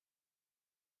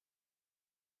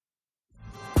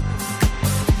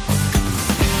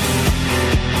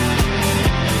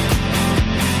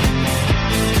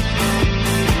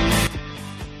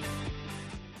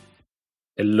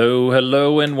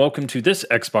Hello, and welcome to this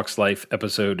Xbox Life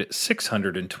episode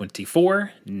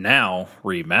 624, now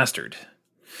remastered.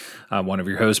 I'm one of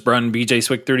your hosts, Brun BJ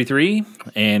Swick 33,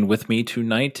 and with me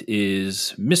tonight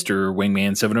is Mr.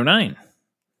 Wingman 709.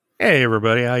 Hey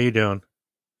everybody, how you doing?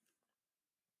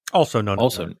 Also known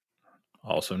as Mark.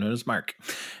 Also known as Mark.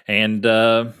 And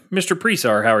Mr.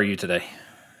 Presar, how are you today?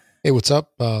 Hey, what's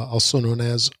up? Also known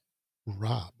as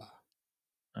Rob.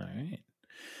 All right.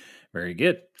 Very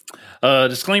good.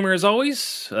 Disclaimer as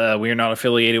always, we are not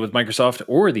affiliated with Microsoft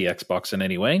or the Xbox in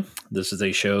any way. This is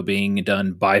a show being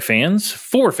done by fans,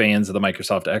 for fans of the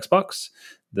Microsoft Xbox.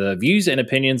 The views and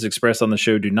opinions expressed on the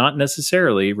show do not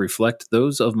necessarily reflect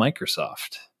those of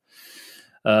Microsoft.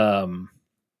 Our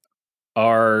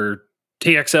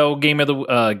TXL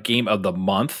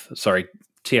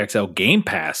TXL Game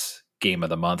Pass Game of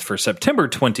the Month for September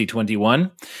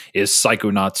 2021 is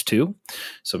Psychonauts 2.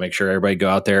 So make sure everybody go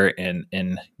out there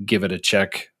and give it a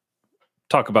check.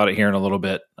 Talk about it here in a little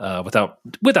bit,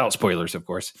 without spoilers, of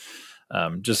course.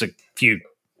 Just a few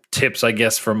tips, I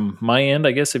guess, from my end,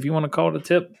 I guess, if you want to call it a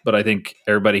tip. But I think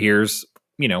everybody here's,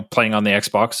 playing on the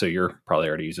Xbox, so you're probably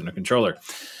already using a controller.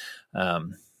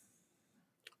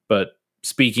 But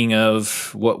speaking of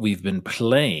what we've been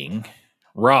playing,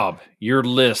 Rob, your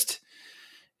list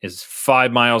is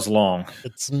 5 miles long.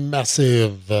 It's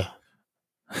massive. We'll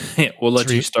let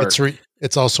you start.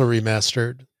 It's also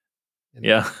remastered.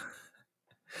 Yeah.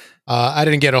 I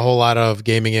didn't get a whole lot of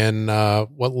gaming in.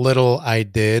 What little I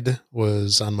did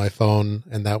was on my phone,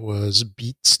 and that was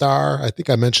BeatStar. I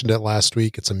think I mentioned it last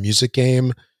week. It's a music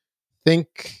game.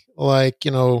 Think like,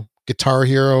 Guitar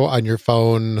Hero on your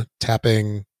phone,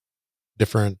 tapping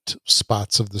different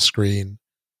spots of the screen.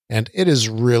 And it is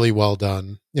really well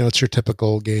done. It's your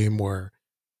typical game where,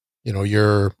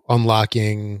 you're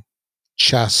unlocking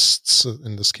chests.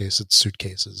 In this case, it's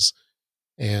suitcases.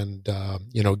 And,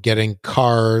 getting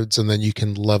cards, and then you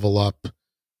can level up.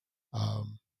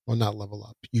 Not level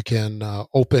up. You can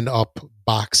open up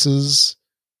boxes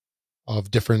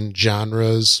of different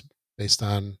genres based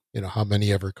on, how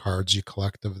many ever cards you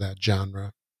collect of that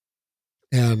genre.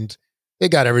 And they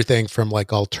got everything from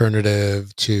like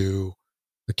alternative to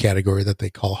the category that they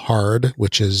call hard,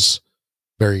 which is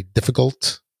very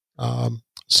difficult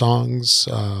songs.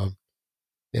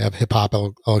 They have hip hop,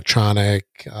 electronic,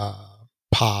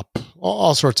 pop,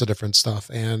 all sorts of different stuff.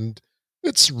 And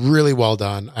it's really well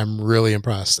done. I'm really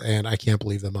impressed. And I can't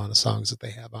believe the amount of songs that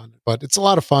they have on it. But it's a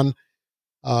lot of fun.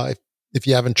 If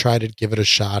you haven't tried it, give it a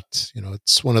shot.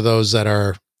 It's one of those that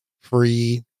are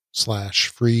free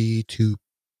to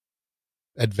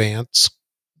advance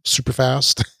super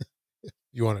fast.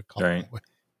 You want to call it that way.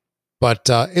 But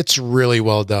it's really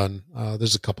well done.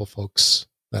 There's a couple folks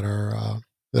that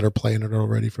are playing it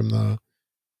already from the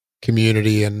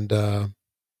community, and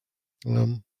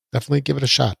definitely give it a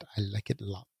shot. I like it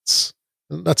lots.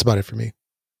 That's about it for me.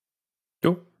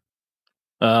 Cool.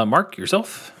 Mark,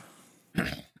 yourself?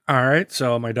 All right,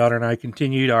 so my daughter and I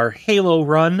continued our Halo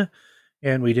run,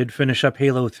 and we did finish up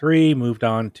Halo 3, moved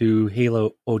on to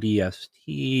Halo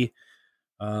ODST,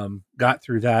 got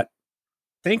through that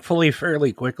thankfully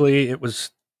fairly quickly.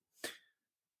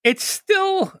 It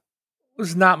still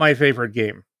was not my favorite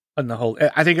game on the whole.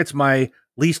 I think it's my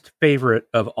least favorite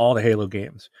of all the Halo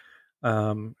games.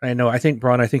 I think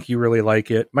Braun, you really like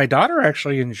it. My daughter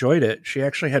actually enjoyed it. She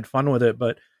actually had fun with it,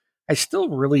 but I still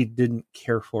really didn't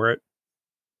care for it.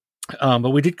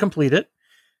 But we did complete it.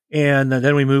 And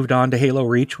then we moved on to Halo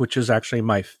Reach, which is actually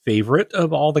my favorite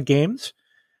of all the games.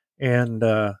 And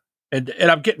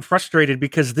I'm getting frustrated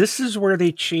because this is where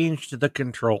they changed the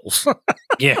controls.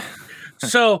 Yeah.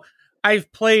 So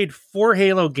I've played 4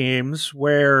 Halo games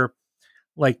where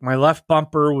like my left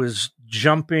bumper was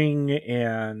jumping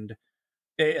and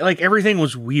like everything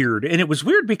was weird. And it was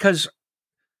weird because,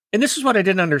 and this is what I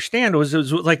didn't understand, was it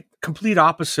was like complete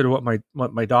opposite of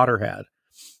what my daughter had.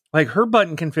 Like her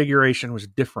button configuration was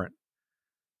different.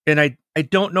 And I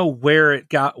don't know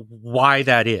why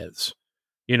that is.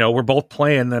 We're both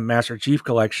playing the Master Chief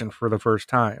Collection for the first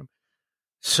time.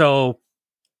 So,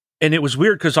 and it was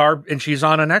weird because she's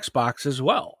on an Xbox as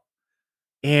well.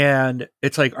 And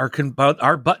it's like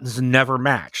our buttons never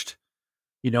matched,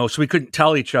 so we couldn't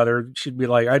tell each other.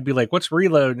 I'd be like, what's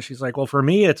reload? And she's like, well, for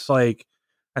me, it's like,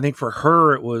 I think for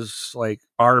her, it was like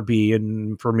RB.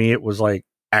 And for me, it was like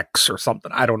X or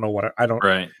something. I don't know I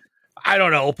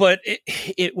don't know, but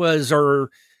it was,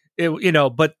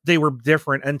 but they were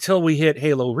different until we hit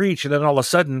Halo Reach. And then all of a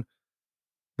sudden,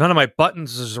 none of my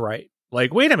buttons is right.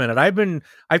 Like, wait a minute. I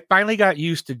finally got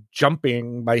used to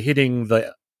jumping by hitting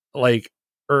the,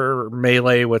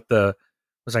 melee with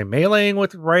was I meleeing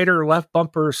with right or left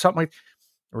bumper or something like,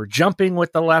 or jumping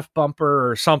with the left bumper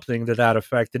or something to that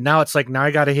effect. And now it's like, now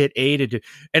I got to hit A to do,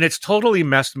 and it's totally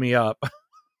messed me up.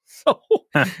 So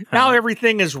now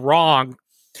everything is wrong.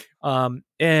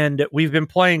 And we've been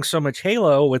playing so much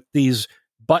Halo with these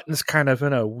buttons kind of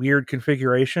in a weird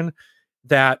configuration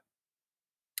that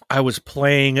I was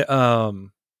playing. What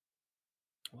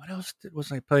else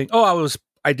was I playing? Oh,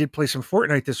 I did play some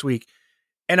Fortnite this week,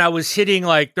 and I was hitting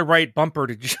like the right bumper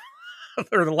to jump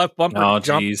or the left bumper to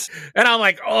jump. Geez. And I'm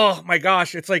like, oh my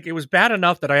gosh, it's like, it was bad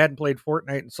enough that I hadn't played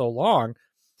Fortnite in so long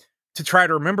to try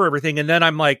to remember everything. And then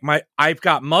I'm like, I've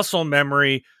got muscle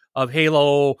memory of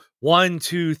Halo 1,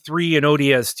 2, 3, and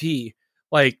ODST.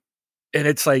 Like, and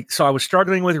it's like, so I was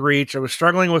struggling with Reach. I was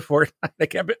struggling with Fortnite. I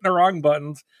kept hitting the wrong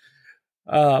buttons.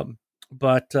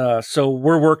 So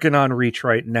we're working on Reach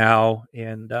right now.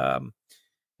 And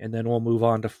then we'll move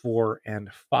on to 4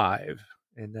 and 5.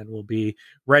 And then we'll be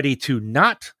ready to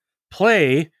not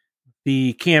play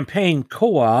the campaign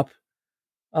co-op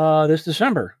this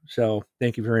December. So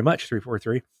thank you very much,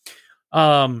 343.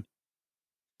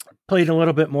 Played a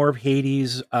little bit more of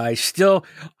Hades.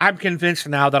 I'm convinced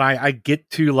now that I get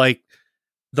to like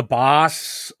the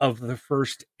boss of the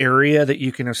first area that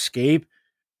you can escape,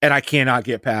 and I cannot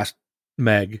get past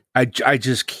Meg. I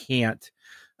just can't.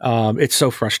 It's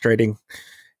so frustrating.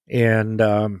 And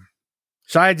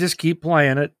so I just keep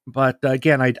playing it. But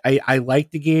again, I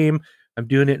like the game. I'm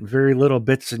doing it in very little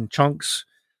bits and chunks.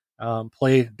 Die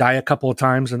a couple of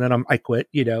times, and then I quit.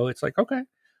 It's like, okay.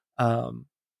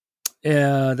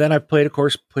 Then I've played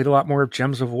a lot more of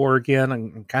Gems of War again.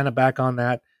 I'm kind of back on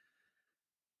that.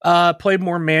 Played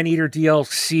more Maneater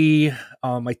DLC.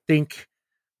 I think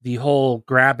the whole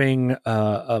grabbing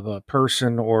of a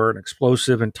person or an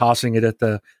explosive and tossing it at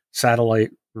the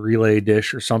satellite relay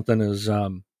dish or something is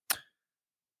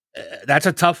that's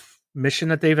a tough mission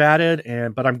that they've added,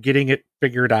 but I'm getting it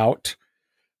figured out.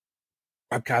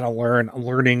 I'm kind of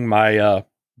learning my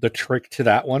the trick to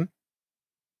that one.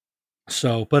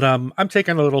 So, but I'm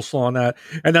taking a little slow on that.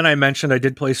 And then I mentioned I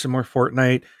did play some more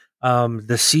Fortnite.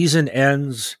 The season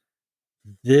ends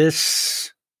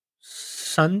this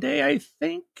Sunday, I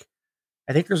think.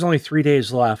 I think there's only 3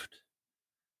 days left.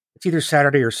 It's either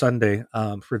Saturday or Sunday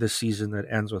for this season that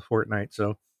ends with Fortnite.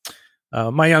 So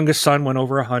my youngest son went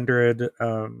over 100.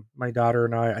 My daughter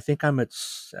and I think I'm at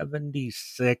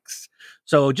 76.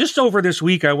 So just over this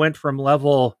week, I went from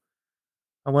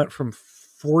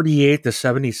 48 to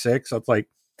 76. So it's like,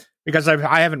 because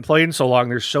I haven't played in so long,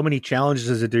 there's so many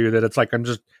challenges to do that it's like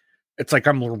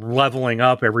I'm leveling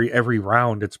up every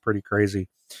round. It's pretty crazy.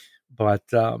 But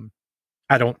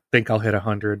I don't think I'll hit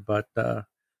 100, but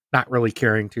not really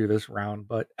caring to this round.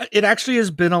 But it actually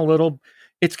has been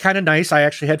it's kind of nice. I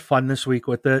actually had fun this week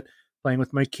with it, playing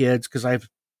with my kids, because I've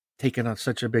taken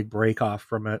such a big break off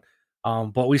from it.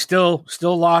 But we still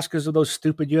lost because of those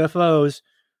stupid UFOs.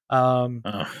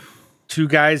 2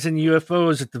 guys in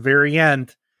UFOs at the very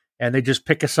end, and they just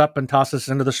pick us up and toss us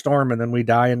into the storm, and then we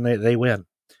die and they win.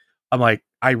 I'm like,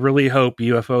 I really hope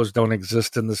UFOs don't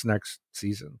exist in this next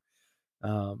season.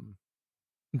 That's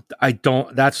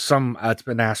an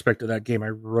aspect of that game I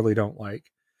really don't like.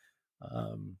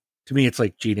 To me, it's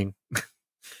like cheating.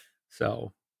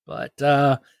 So, but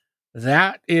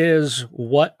that is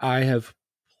what I have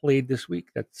played this week.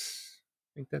 I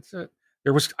think that's it.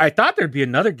 I thought there'd be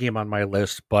another game on my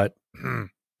list, but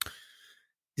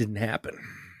didn't happen.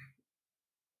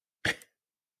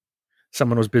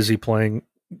 Someone was busy playing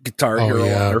Guitar Hero on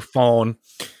their phone.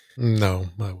 No,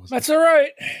 I wasn't. That's all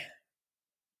right.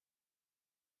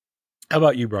 How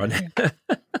about you, Bron?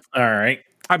 All right.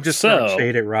 I'm just throwing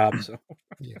shade at Rob. So.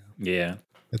 Yeah.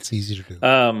 That's easy to do.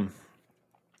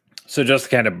 So just to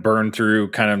kind of burn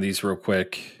through kind of these real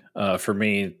quick. For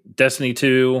me, Destiny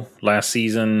 2 last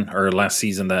season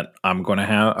that I'm going to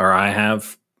have, or I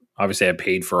have. Obviously, I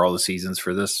paid for all the seasons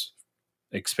for this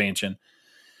expansion.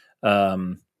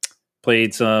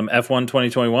 Played some F1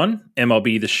 2021,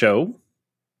 MLB The Show,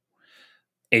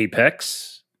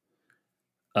 Apex,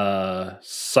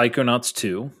 Psychonauts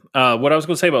 2. What I was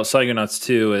going to say about Psychonauts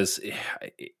 2 is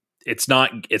it's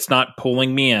not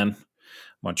pulling me in. I'm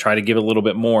going to try to give it a little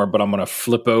bit more, but I'm going to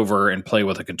flip over and play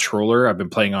with a controller. I've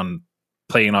been playing on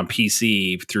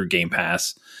PC through Game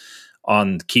Pass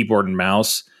on keyboard and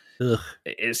mouse. Ugh.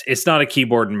 It's not a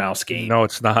keyboard and mouse game. No,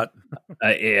 it's not.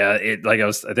 I think I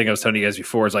was telling you guys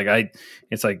before. It's like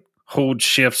hold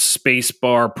shift space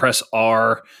bar, press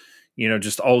R,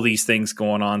 just all these things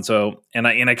going on. So, and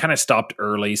I kind of stopped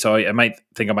early. So I might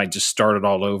just start it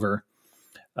all over.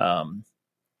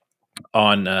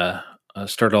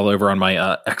 Start all over on my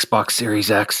Xbox Series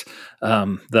X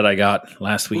that I got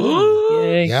last week.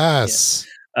 Yes.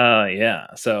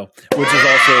 Yeah. So, which is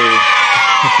also,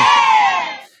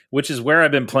 which is where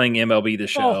I've been playing MLB The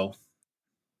Show.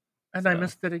 And I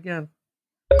missed it again.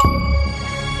 Oh.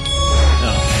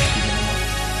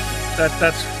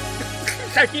 That's.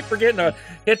 I keep forgetting to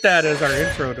hit that as our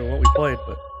intro to what we played,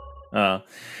 but.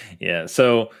 Yeah.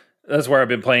 So that's where I've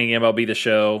been playing MLB The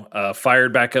Show.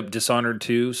 Fired back up Dishonored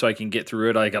 2 so I can get through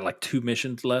it. I got like 2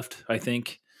 missions left, I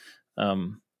think.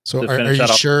 So are you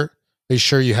sure? Are you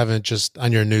sure you haven't just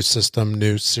on your new system,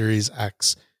 new Series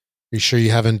X? Are you sure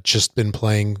you haven't just been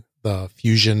playing the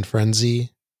Fusion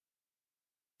Frenzy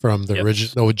from the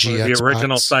original OG the Xbox?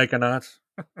 original Psychonauts?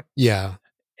 Yeah.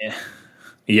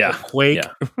 Yeah. Quake.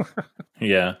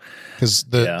 Yeah. Because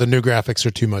the new graphics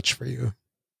are too much for you.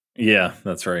 Yeah,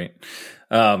 that's right.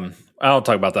 I'll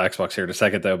talk about the Xbox here in a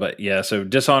second, though. But yeah, so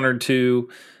Dishonored 2,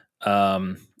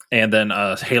 and then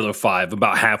Halo 5.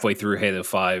 About halfway through Halo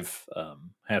 5, I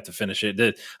have to finish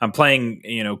it. I'm playing,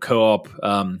 co-op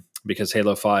because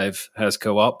Halo 5 has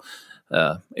co-op.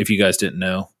 If you guys didn't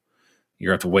know,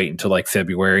 you're going to have to wait until like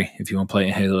February if you want to play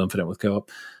Halo Infinite with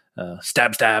co-op.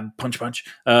 Stab, punch.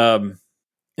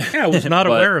 Yeah, I was not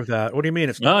aware of that. What do you mean?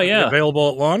 It's not available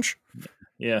at launch?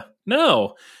 Yeah.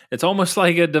 No, it's almost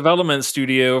like a development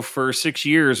studio for 6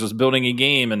 years was building a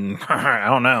game, and I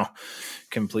don't know,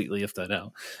 completely if that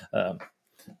out.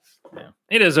 Yeah.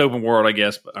 It is open world, I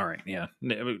guess, but all right. Yeah.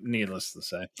 Needless to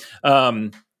say.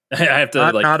 I have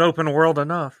to not open world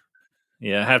enough.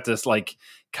 Yeah. I have to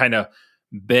kind of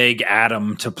beg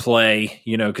Adam to play,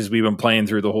 because we've been playing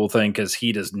through the whole thing because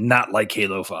he does not like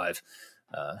Halo 5.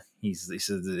 He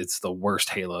says it's the worst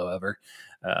Halo ever.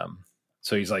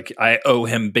 So he's like, I owe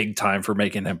him big time for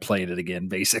making him play it again,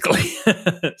 basically.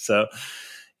 So,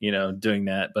 doing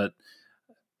that. But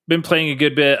been playing a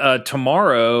good bit.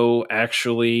 Tomorrow,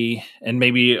 actually, and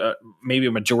maybe a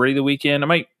majority of the weekend, I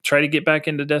might try to get back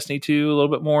into Destiny 2 a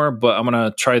little bit more, but I'm going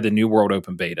to try the New World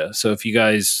open beta. So if you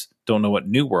guys don't know what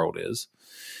New World is,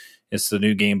 it's the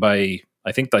new game by,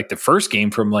 I think, like the first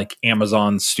game from like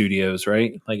Amazon Studios,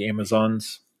 right? Like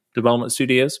Amazon's development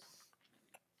studios.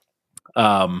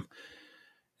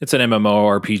 It's an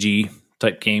MMORPG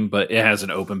type game, but it has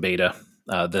an open beta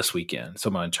this weekend. So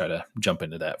I'm going to try to jump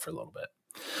into that for a little bit.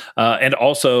 And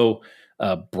also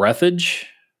Breathage.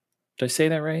 Did I say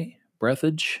that right?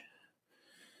 Breathage.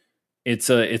 It's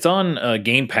on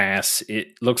Game Pass.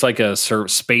 It looks like a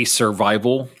space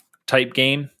survival type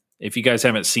game. If you guys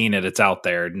haven't seen it, it's out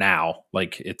there now.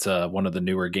 Like it's one of the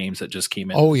newer games that just came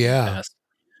in. Oh yeah,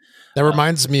 that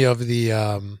reminds me of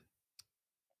the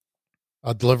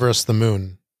Deliver Us the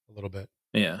Moon a little bit.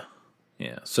 Yeah.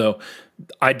 So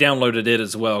I downloaded it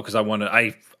as well because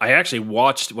I actually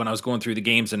watched when I was going through the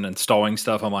games and installing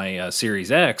stuff on my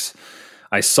Series X.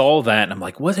 I saw that and I'm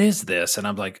like, what is this? And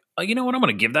I'm like, oh, you know what? I'm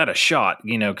going to give that a shot,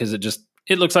 because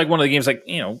it looks like one of the games like,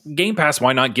 Game Pass,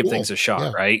 why not give things a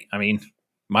shot, right? I mean,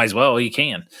 might as well, you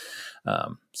can.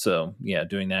 So yeah,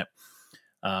 doing that.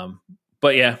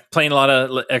 But yeah, playing a lot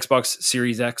of Xbox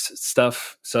Series X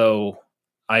stuff. So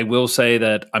I will say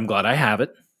that I'm glad I have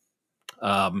it.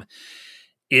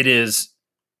 It is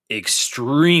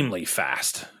extremely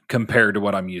fast compared to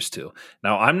what I'm used to.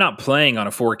 Now, I'm not playing on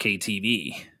a 4K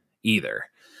TV either.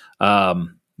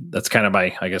 That's kind of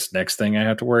my, I guess, next thing I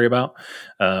have to worry about.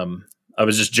 I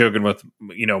was just joking with,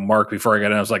 Mark before I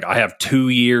got in. I was like, I have 2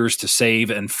 years to save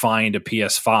and find a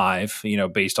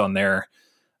PS5, based on their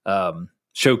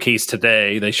showcase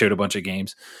today. They showed a bunch of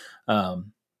games.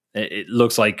 It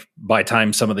looks like by the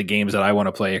time some of the games that I want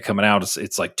to play are coming out,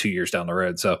 it's like 2 years down the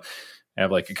road. So I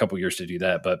have like a couple years to do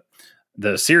that. But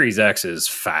the Series X is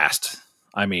fast.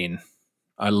 I mean,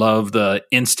 I love the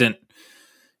instant,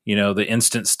 the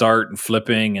instant start and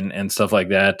flipping and stuff like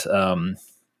that.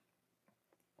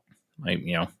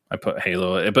 I put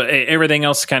Halo, but everything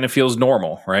else kind of feels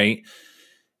normal, right?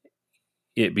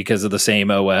 Because of the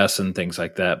same OS and things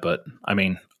like that. But I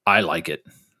mean, I like it.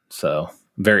 So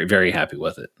very, very happy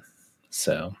with it.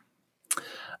 So,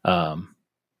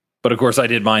 but of course I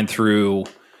did mine through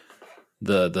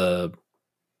the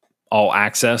all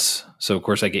access. So of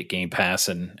course I get Game Pass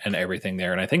and everything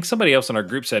there. And I think somebody else in our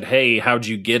group said, hey, how'd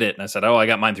you get it? And I said, I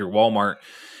got mine through Walmart,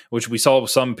 which we saw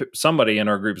somebody in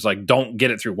our group is like, don't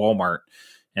get it through Walmart.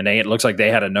 And it looks like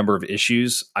they had a number of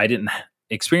issues. I didn't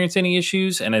experience any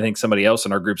issues. And I think somebody else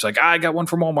in our group's like, I got one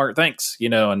from Walmart. Thanks.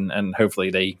 And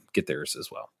hopefully they get theirs as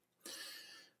well.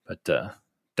 But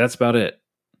that's about it.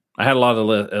 I had a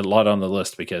lot on the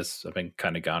list because I've been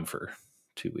kind of gone for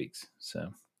 2 weeks.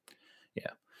 So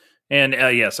yeah. And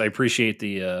yes, I appreciate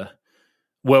the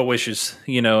well wishes,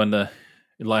 in the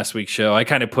last week's show. I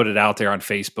kind of put it out there on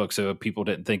Facebook so people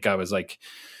didn't think I was like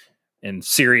in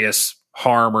serious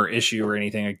harm or issue or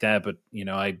anything like that. But,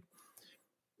 I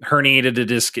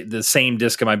herniated the same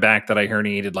disc in my back that I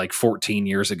herniated like 14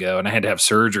 years ago. And I had to have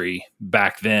surgery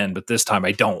back then, but this time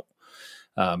I don't,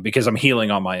 because I'm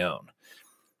healing on my own.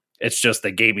 It's just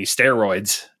they gave me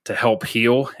steroids to help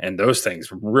heal. And those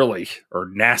things really are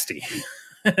nasty.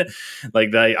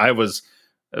 Like I was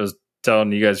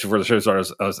telling you guys before the show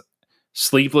started, I was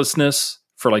sleeplessness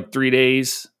for like 3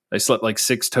 days. I slept like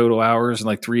 6 total hours in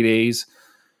like 3 days.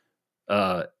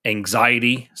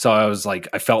 Anxiety. So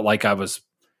I felt like I was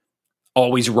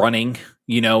always running,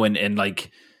 and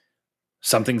like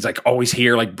something's like always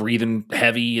here, like breathing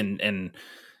heavy and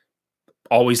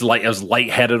always I was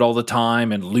lightheaded all the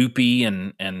time and loopy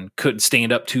and couldn't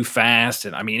stand up too fast.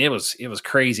 And I mean, it was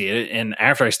crazy. And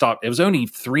after I stopped, it was only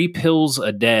 3 pills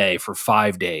a day for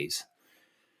 5 days.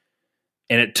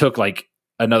 And it took like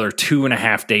another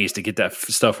 2.5 days to get that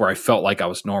stuff where I felt like I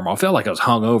was normal. I felt like I was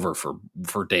hungover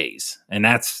for days. And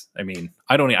I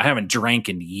haven't drank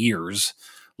in years,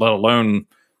 let alone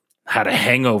had a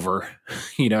hangover.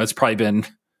 It's probably been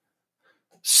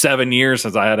 7 years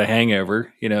since I had a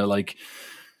hangover, like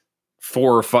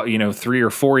 4 or 5, 3 or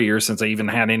 4 years since I even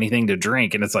had anything to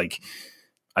drink. And it's like,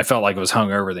 I felt like I was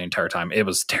hungover the entire time. It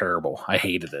was terrible. I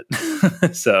hated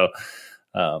it. So,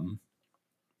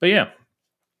 but yeah,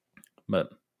 but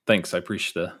thanks. I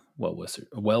appreciate the well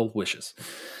wishes,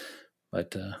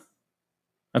 but,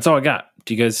 that's all I got.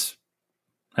 Do you guys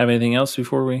have anything else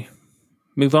before we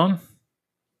move on?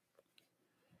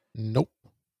 Nope.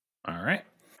 All right.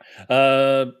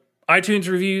 iTunes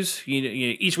reviews.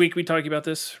 Each week we talk about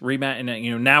this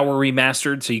and now we're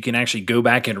remastered, so you can actually go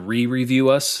back and re-review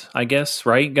us. I guess,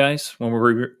 right, guys?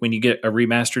 When you get a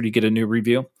remastered, you get a new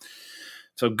review.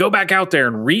 So go back out there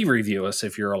and re-review us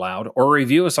if you're allowed, or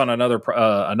review us on another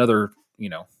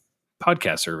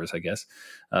podcast service. I guess.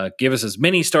 Give us as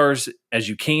many stars as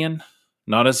you can.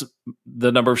 Not as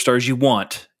the number of stars you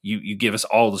want. You give us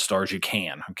all the stars you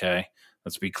can. Okay,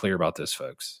 let's be clear about this,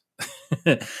 folks.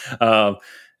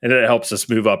 And it helps us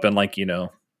move up in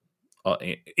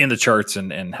in the charts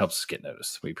and helps us get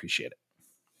noticed. We appreciate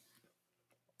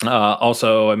it.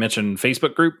 Also, I mentioned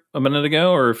Facebook group a minute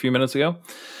ago or a few minutes ago.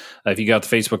 If you go to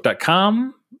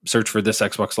facebook.com, search for This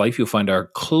Xbox Life, you'll find our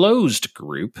closed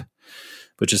group,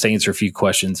 but just answer a few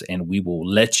questions and we will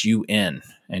let you in.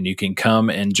 And you can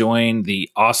come and join the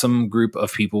awesome group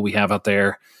of people we have out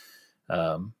there.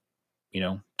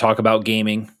 Talk about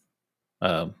gaming.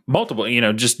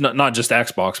 Multiple, just not just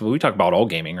Xbox, but we talk about all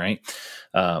gaming, right?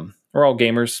 We're all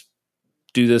gamers,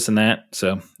 do this and that.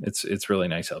 So it's really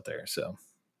nice out there. So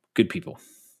good people.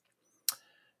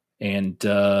 And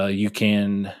you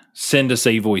can send us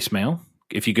a voicemail.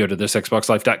 If you go to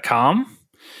thisxboxlife.com,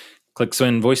 click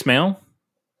send voicemail,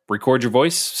 record your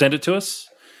voice, send it to us.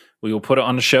 We will put it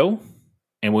on the show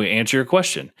and we'll answer your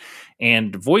question.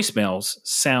 And voicemails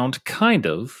sound kind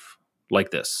of like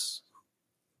this.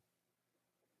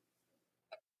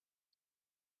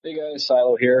 Hey guys,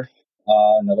 Silo here.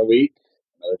 Another week,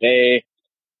 another day,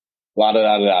 la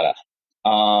da da da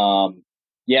da.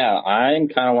 Yeah, I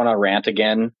kind of want to rant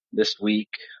again this week,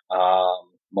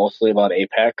 mostly about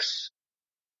Apex.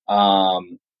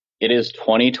 It is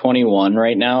 2021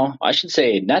 right now. I should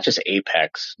say not just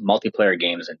Apex, multiplayer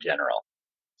games in general.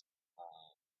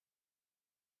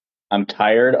 I'm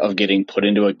tired of getting put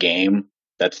into a game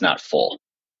that's not full.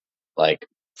 Like,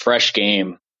 fresh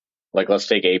game. Like, let's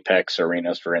take Apex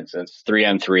Arenas, for instance.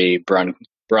 3-on-3. Brun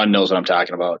knows what I'm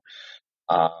talking about.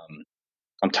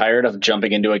 I'm tired of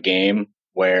jumping into a game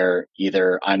where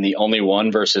either I'm the only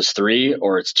one versus 3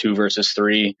 or it's 2 versus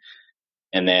 3.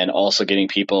 And then also getting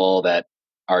people that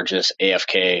are just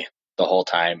AFK the whole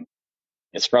time.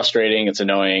 It's frustrating. It's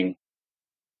annoying.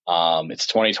 It's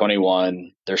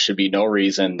 2021. There should be no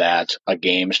reason that a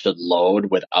game should load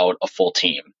without a full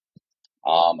team.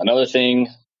 Another thing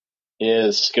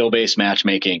is skill-based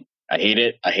matchmaking. I hate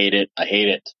it. I hate it. I hate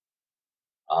it.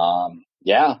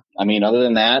 Yeah, I mean, other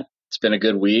than that, it's been a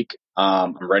good week.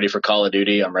 I'm ready for Call of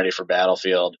Duty. I'm ready for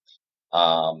Battlefield.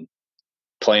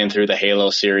 Playing through the Halo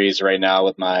series right now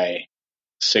with my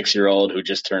 6-year-old who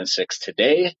just turned 6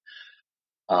 today.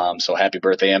 So happy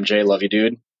birthday, MJ. Love you,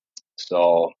 dude.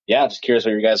 So yeah, just curious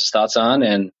what your guys' thoughts on.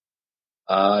 And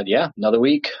yeah, another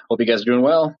week. Hope you guys are doing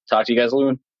well. Talk to you guys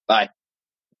soon. Bye.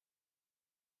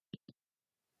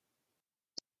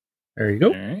 There you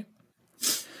go. All right.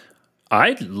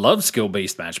 I love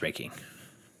skill-based matchmaking.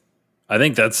 I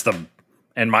think that's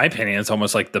in my opinion, it's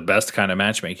almost like the best kind of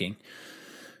matchmaking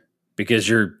because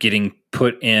you're getting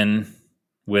put in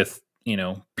with,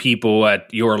 people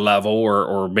at your level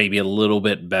or maybe a little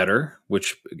bit better,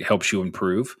 which helps you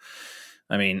improve.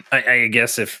 I mean, I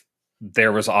guess if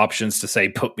there was options to say,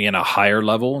 put me in a higher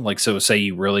level. Like, so say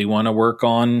you really want to work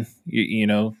on,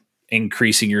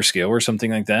 increasing your skill or something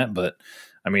like that. But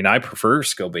I mean, I prefer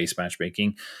skill-based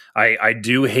matchmaking. I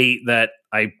do hate that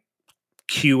I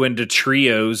queue into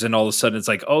trios and all of a sudden it's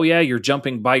like, oh yeah, you're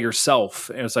jumping by yourself.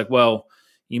 And it's like, well,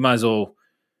 you might as well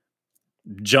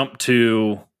jump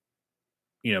to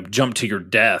your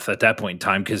death at that point in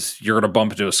time, because you're going to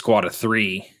bump into a squad of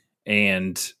 3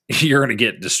 and you're going to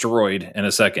get destroyed in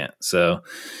a second. So,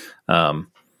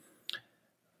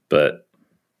 but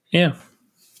yeah,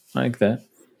 I like that.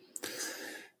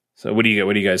 So what do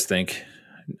you guys think?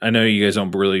 I know you guys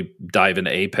don't really dive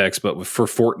into Apex, but for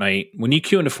Fortnite, when you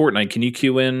queue into Fortnite, can you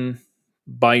queue in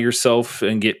by yourself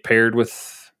and get paired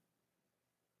with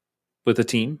a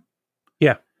team?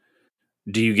 Yeah.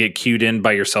 Do you get queued in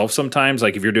by yourself sometimes?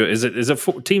 Like if you're doing, is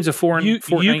it teams of 4 in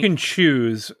Fortnite? You can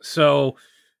choose. So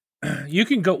you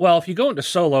can go, well, if you go into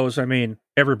solos, I mean,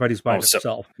 everybody's by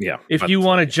themselves. Yeah. If you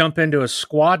want to jump into a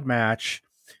squad match,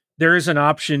 there is an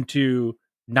option to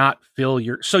not fill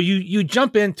so you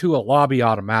jump into a lobby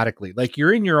automatically. Like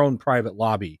you're in your own private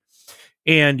lobby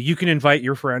and you can invite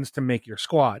your friends to make your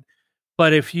squad.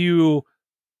 But if you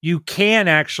can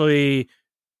actually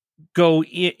go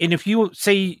in, and if you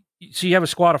say, so you have a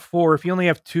squad of 4, if you only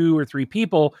have 2 or 3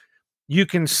 people, you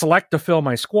can select to fill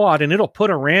my squad and it'll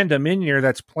put a random in here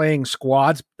that's playing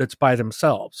squads that's by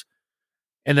themselves.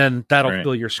 And then that'll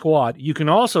fill your squad. You can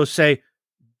also say,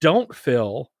 don't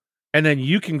fill, and then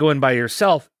you can go in by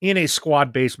yourself in a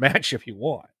squad-based match if you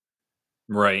want.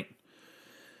 Right.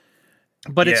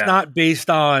 But it's not based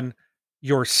on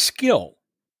your skill.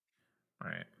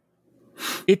 Right.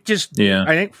 It just, I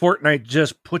think Fortnite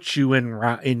just puts you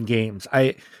in games.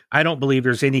 I don't believe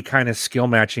there's any kind of skill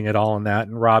matching at all in that.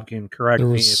 And Rob can correct me.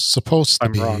 There was supposed to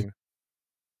be. Wrong.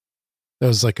 That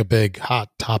was like a big hot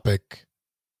topic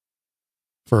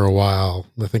for a while.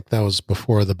 I think that was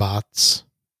before the bots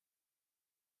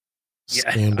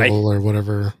scandal or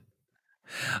whatever.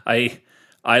 I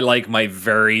like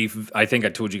I think I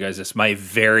told you guys this, my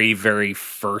very, very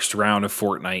first round of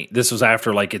Fortnite. This was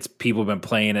after people have been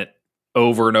playing it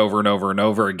over and over and over and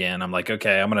over again. I'm like,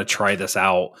 okay, I'm going to try this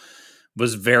out.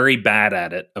 Was very bad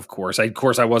at it, of course. I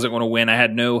wasn't going to win. I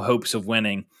had no hopes of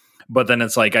winning. But then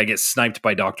it's like I get sniped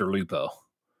by Dr. Lupo.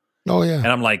 Oh yeah. And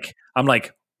I'm like,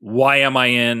 why am I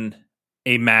in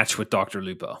a match with Dr.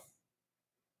 Lupo?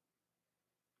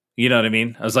 You know what I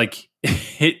mean? I was like,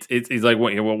 he's like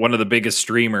one of the biggest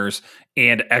streamers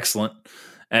and excellent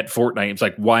at Fortnite. It's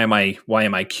like, why am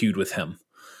I queued with him?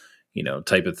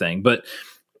 Type of thing. But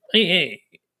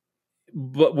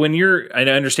when I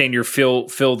understand you're fill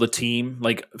the team,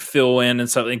 like fill in and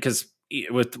something, because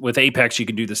with Apex you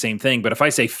can do the same thing. But if I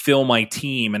say fill my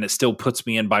team and it still puts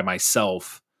me in by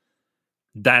myself,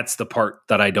 that's the part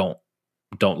that I don't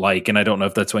like, and I don't know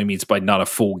if that's what he means by not a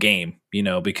full game.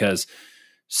 Because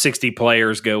 60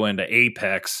 players go into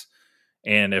Apex,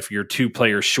 and if you're 2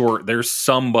 players short, there's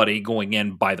somebody going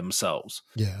in by themselves.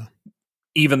 Yeah.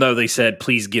 Even though they said,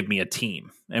 please give me a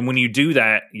team. And when you do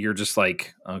that, you're just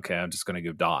like, okay, I'm just going to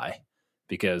go die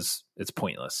because it's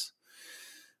pointless.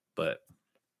 But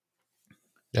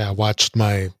yeah, I watched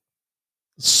my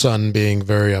son being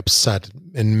very upset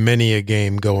in many a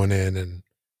game going in and,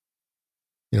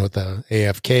 with the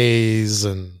AFKs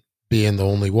and being the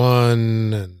only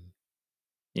one. And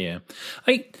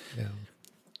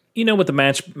with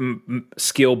the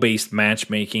skill-based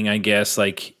matchmaking, I guess,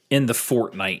 like in the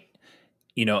Fortnite,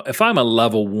 if I'm a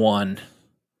level 1,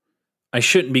 I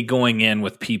shouldn't be going in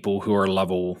with people who are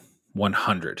level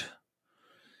 100.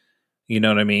 You know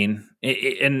what I mean?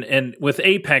 And with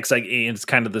Apex, it's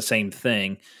kind of the same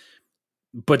thing.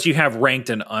 But you have ranked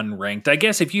and unranked. I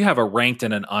guess if you have a ranked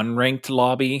and an unranked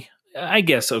lobby, I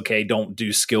guess, okay, don't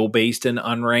do skill-based and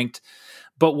unranked.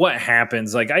 But what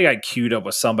happens, I got queued up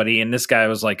with somebody, and this guy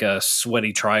was like a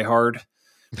sweaty tryhard.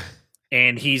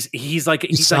 And he's like...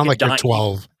 You sound like you're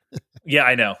 12. Yeah,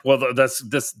 I know. Well,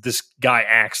 this guy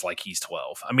acts like he's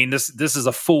 12. I mean, this is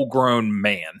a full-grown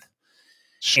man.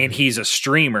 Sure. And he's a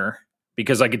streamer,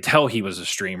 because I could tell he was a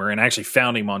streamer, and I actually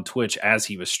found him on Twitch as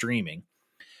he was streaming.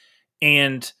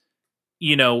 And,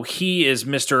 he is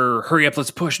Mr. Hurry up, let's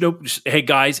push. Nope. Hey,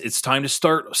 guys, it's time to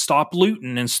stop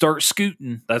looting and start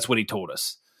scooting. That's what he told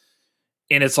us.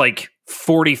 And it's like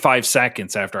 45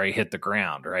 seconds after I hit the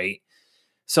ground, right?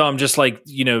 So I'm just like,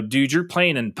 dude, you're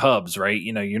playing in pubs, right?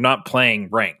 You're not playing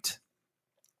ranked.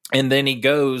 And then he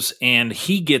goes and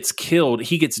he gets killed.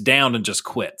 He gets downed and just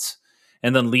quits.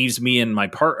 And then leaves me and my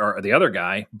partner, or the other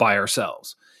guy, by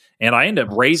ourselves. And I end up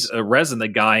rezzing the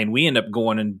guy, and we end up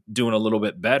going and doing a little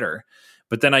bit better.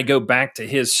 But then I go back to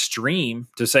his stream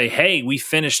to say, hey, we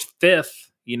finished 5th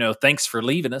Thanks for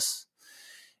leaving us.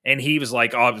 And he was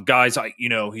like, oh, guys,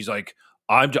 he's like,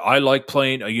 I like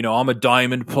playing, I'm a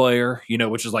diamond player,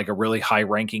 which is like a really high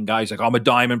ranking guy. He's like, I'm a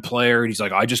diamond player. And he's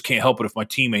like, I just can't help it if my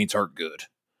teammates aren't good.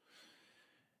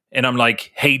 And I'm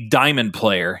like, hey, diamond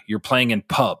player, you're playing in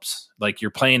pubs. Like,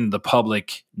 you're playing the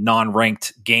public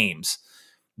non-ranked games.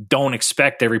 Don't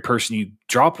expect every person you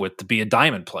drop with to be a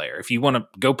diamond player. If you want to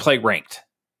go play ranked,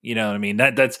 you know what I mean?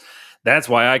 That's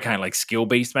why I kind of like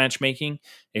skill-based matchmaking,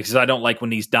 because I don't like when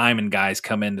these diamond guys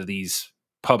come into these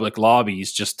public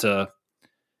lobbies just to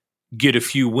get a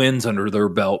few wins under their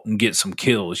belt and get some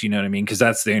kills, you know what I mean? Because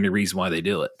that's the only reason why they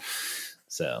do it.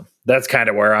 So that's kind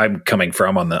of where I'm coming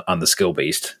from on the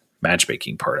skill-based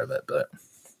matchmaking part of it. But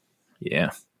yeah,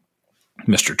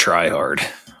 Mr. Tryhard,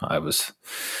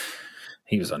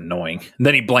 he was annoying. And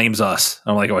then he blames us.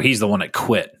 I'm like, well, he's the one that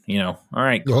quit, All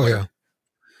right. Oh yeah.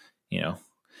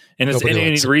 And it's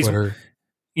the reason. Twitter.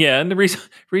 Yeah, and the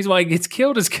reason why he gets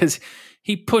killed is because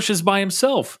he pushes by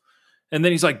himself. And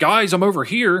then he's like, guys, I'm over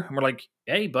here. And we're like,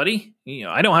 hey, buddy,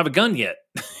 I don't have a gun yet.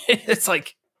 It's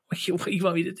like, what do you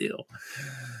want me to do?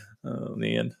 Oh,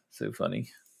 man. So funny.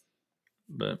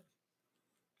 But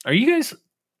are you guys,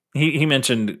 he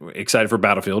mentioned excited for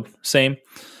Battlefield. Same.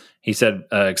 He said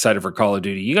excited for Call of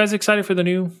Duty. You guys excited for the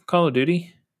new Call of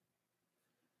Duty?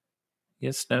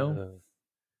 Yes, no?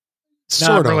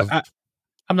 Sort of.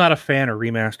 I'm not a fan of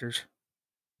remasters.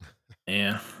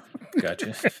 Yeah.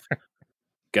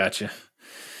 Gotcha.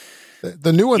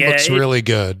 The new one looks really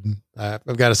good.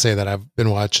 I've got to say that I've been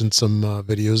watching some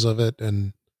videos of it,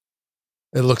 and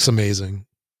it looks amazing.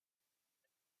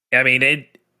 I mean,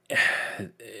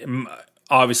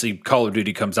 obviously Call of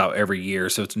Duty comes out every year,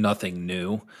 so it's nothing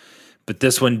new. But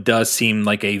this one does seem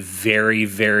like a very,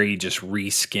 very just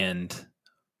reskinned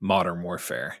Modern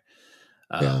Warfare.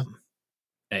 Yeah.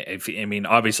 I mean,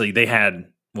 obviously they had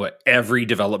every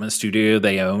development studio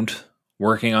they owned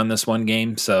working on this one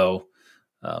game, so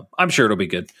I'm sure it'll be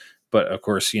good. But of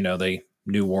course, they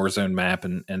new Warzone map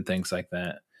and things like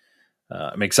that.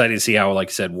 I'm excited to see how, like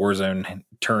I said, Warzone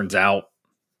turns out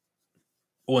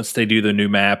once they do the new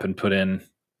map and put in,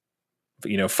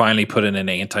 finally put in an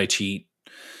anti-cheat.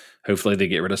 Hopefully they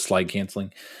get rid of slide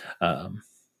canceling.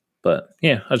 But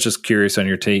yeah, I was just curious on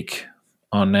your take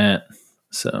on that.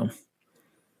 So,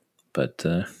 but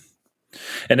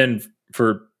and then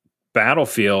for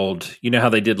Battlefield, you know how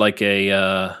they did like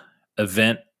a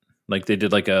event, like they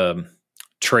did like a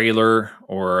trailer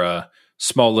or a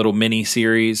small little mini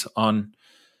series on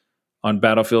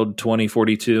Battlefield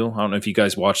 2042. I don't know if you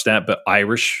guys watched that, but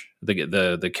Irish,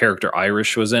 the character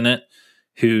Irish was in it,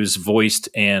 who's voiced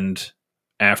and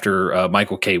after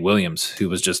Michael K. Williams, who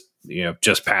was just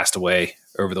passed away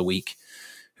over the week,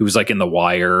 who was like in The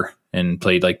Wire and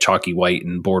played like Chalky White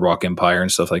and Boardwalk Empire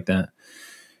and stuff like that.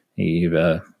 He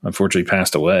unfortunately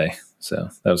passed away, so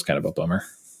that was kind of a bummer.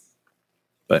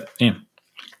 But yeah.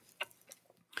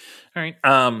 All right.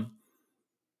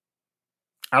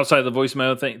 Outside of the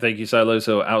voicemail, thank you, Silo.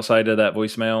 So outside of that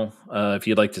voicemail, if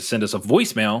you'd like to send us a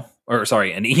voicemail,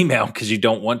 an email, because you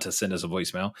don't want to send us a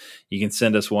voicemail, you can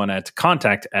send us one at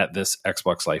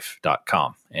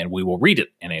contact@thisxboxlife.com, and we will read it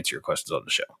and answer your questions on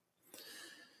the show.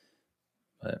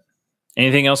 But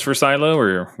anything else for Silo,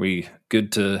 or are we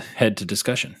good to head to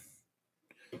discussion?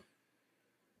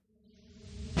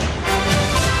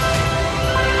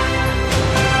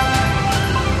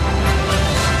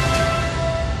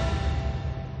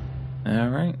 All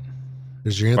right.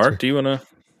 Here's your answer. Mark, do you want to?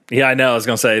 Yeah, I know. I was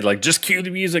going to say, like, just cue the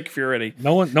music if you're ready.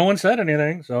 No one said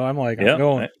anything, so I'm like, I'm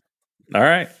going. All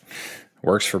right.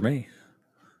 Works for me.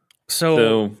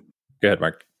 So go ahead,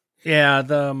 Mark. Yeah,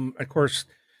 of course,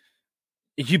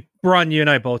 Ron, you and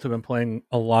I both have been playing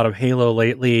a lot of Halo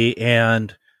lately,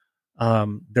 and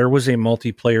there was a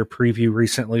multiplayer preview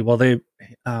recently. Well,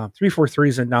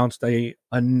 343's announced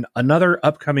another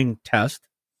upcoming test,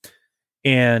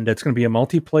 and it's going to be a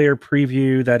multiplayer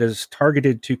preview that is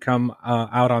targeted to come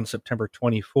out on September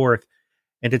 24th.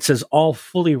 And it says all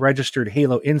fully registered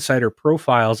Halo Insider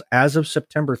profiles as of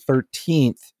September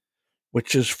 13th,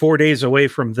 which is 4 days away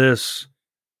from this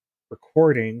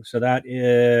recording. So that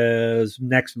is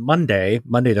next Monday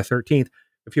the 13th.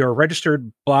 If you are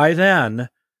registered by then,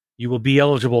 you will be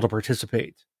eligible to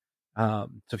participate. So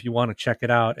if you want to check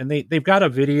it out, and they've got a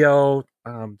video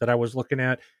that I was looking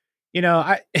at.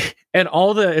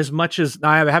 As much as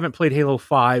I haven't played Halo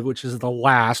 5, which is the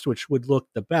last, which would look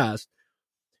the best,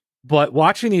 but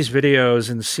watching these videos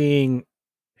and seeing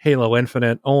Halo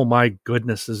Infinite, oh my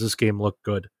goodness, does this game look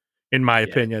good, in my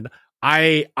opinion.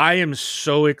 I am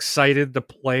so excited to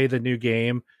play the new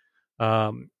game.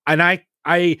 And I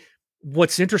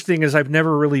what's interesting is I've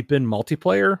never really been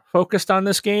multiplayer focused on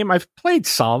this game. I've played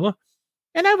some,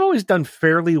 and I've always done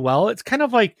fairly well. It's kind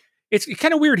of like, it's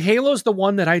kind of weird. Halo's the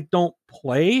one that I don't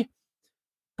play,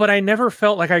 but I never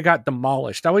felt like I got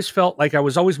demolished. I always felt like I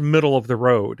was always middle of the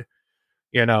road.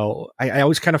 You know, I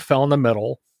always kind of fell in the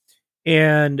middle.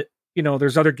 And, you know,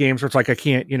 there's other games where it's like, I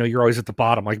can't, you know, you're always at the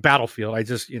bottom, like Battlefield. I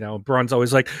just, you know, Brun's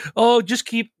always like, oh, just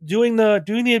keep doing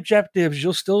the objectives.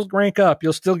 You'll still rank up.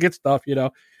 You'll still get stuff, you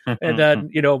know. And then,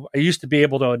 you know, I used to be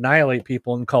able to annihilate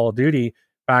people in Call of Duty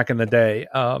back in the day.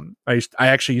 I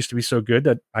actually used to be so good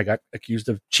that I got accused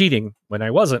of cheating when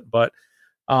I wasn't, but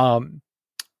that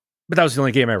was the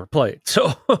only game I ever played.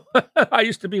 So I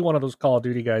used to be one of those Call of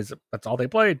Duty guys. That's all they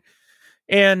played.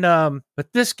 And,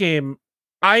 but this game,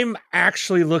 I'm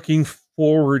actually looking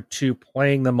forward to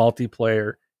playing the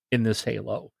multiplayer in this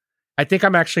Halo. I think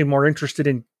I'm actually more interested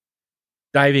in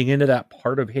diving into that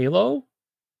part of Halo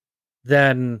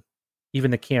than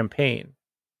even the campaign.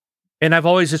 And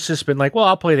it's just been like, well,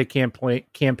 I'll play the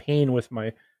campaign with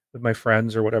my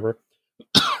friends or whatever.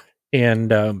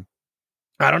 And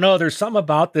I don't know, there's something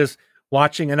about this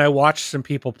watching, and I watched some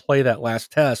people play that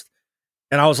last test,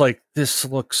 and I was like, this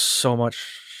looks so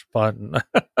much fun.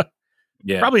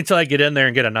 Yeah. Probably until I get in there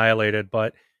and get annihilated,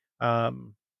 but yeah,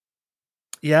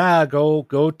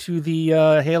 go to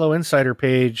the Halo Insider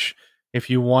page if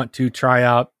you want to try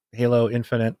out Halo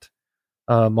Infinite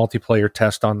multiplayer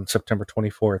test on September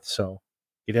 24th. So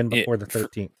get in before the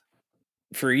 13th.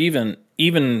 For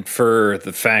even for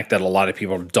the fact that a lot of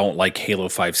people don't like Halo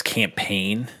 5's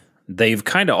campaign, they've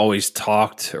kind of always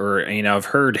talked, or, you know, I've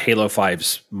heard Halo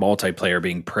 5's multiplayer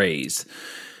being praised.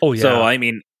 Oh yeah. So I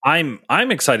mean, I'm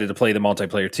excited to play the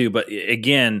multiplayer too, but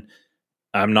again,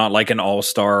 I'm not like an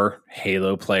all-star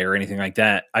Halo player or anything like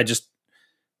that. I just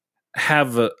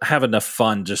have enough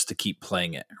fun just to keep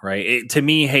playing it, right? To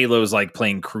me, Halo is like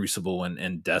playing Crucible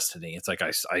and Destiny. It's like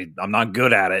I'm not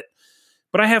good at it,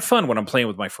 but I have fun when I'm playing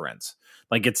with my friends.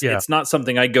 Like it's not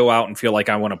something I go out and feel like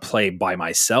I want to play by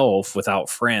myself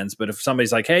without friends. But if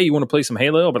somebody's like, "Hey, you want to play some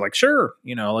Halo?" I'll be like, "Sure."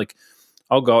 You know, like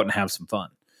I'll go out and have some fun.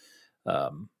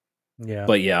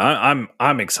 But yeah,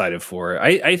 I'm excited for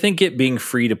it. I think it being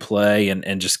free to play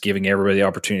and just giving everybody the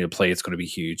opportunity to play, it's going to be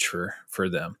huge for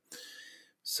them.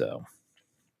 So,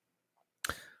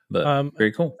 but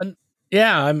very cool.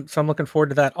 Yeah, I'm looking forward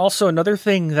to that. Also, another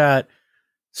thing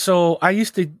so I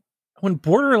used to, when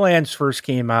Borderlands first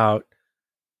came out,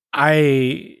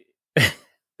 I think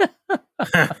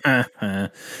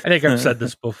I've said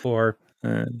this before.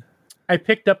 I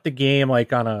picked up the game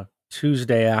like on a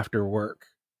Tuesday after work,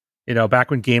 you know, back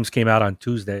when games came out on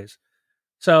Tuesdays.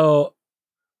 So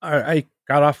I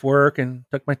got off work and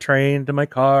took my train to my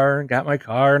car and got my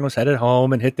car and was headed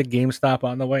home and hit the GameStop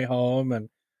on the way home and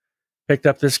picked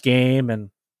up this game and,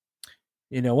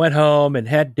 you know, went home and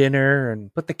had dinner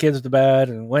and put the kids to bed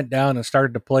and went down and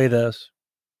started to play this.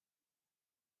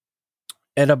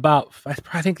 At about,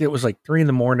 I think it was like 3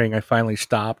 a.m, I finally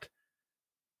stopped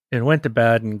and went to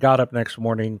bed and got up next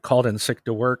morning, called in sick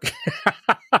to work,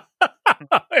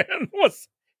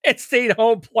 and stayed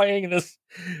home playing this.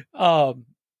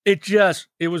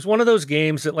 It was one of those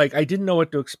games that, like, I didn't know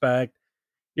what to expect,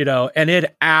 you know, and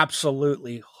it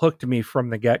absolutely hooked me from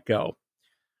the get-go.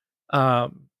 I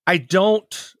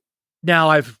don't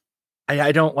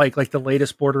like the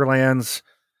latest Borderlands.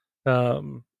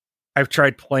 I've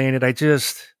tried playing it.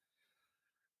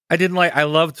 I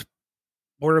loved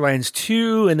Borderlands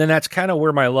 2, and then that's kind of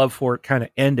where my love for it kind of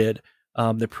ended.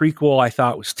 The prequel I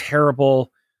thought was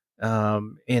terrible.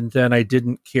 And then I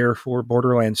didn't care for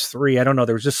Borderlands 3. I don't know.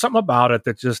 There was just something about it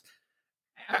that just,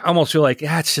 I almost feel like,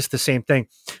 it's just the same thing.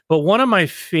 But one of my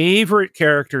favorite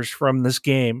characters from this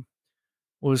game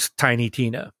was Tiny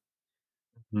Tina.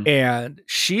 Mm-hmm. And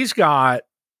she's got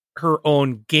her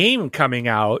own game coming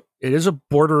out. It is a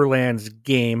Borderlands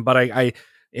game, but I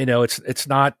you know, it's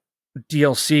not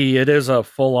DLC. It is a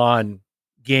full-on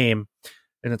game,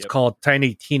 and it's called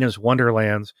Tiny Tina's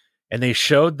Wonderlands. And they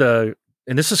showed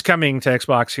and this is coming to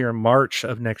Xbox here in March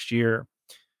of next year.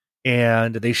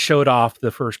 And they showed off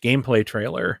the first gameplay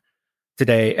trailer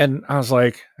today. And I was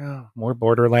like, oh, more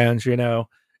Borderlands, you know.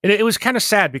 And it was kind of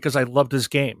sad because I loved this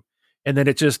game. And then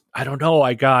it just, I don't know,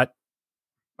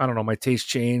 my taste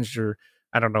changed, or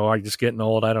I don't know, I'm just getting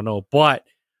old. I don't know. But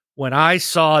when I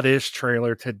saw this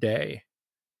trailer today,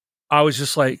 I was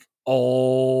just like,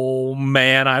 oh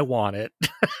man, I want it.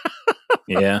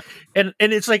 Yeah. And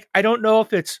it's like, I don't know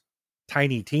if it's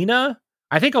Tiny Tina.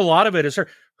 I think a lot of it is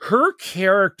her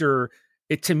character.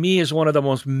 It to me is one of the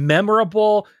most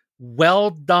memorable, well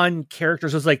done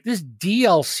characters. It's like this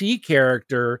DLC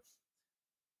character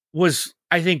was,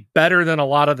 I think, better than a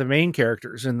lot of the main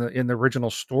characters in the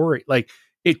original story. Like,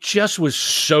 it just was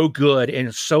so good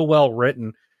and so well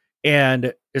written.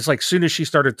 And it's like, soon as she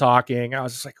started talking, I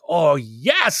was just like, oh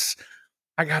yes,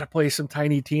 I got to play some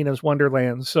Tiny Tina's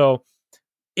Wonderland. So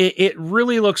it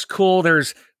really looks cool.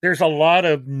 There's a lot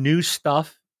of new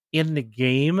stuff in the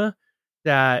game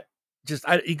that just,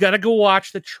 you got to go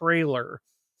watch the trailer.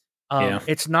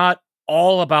 It's not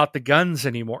all about the guns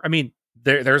anymore. I mean,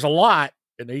 there's a lot,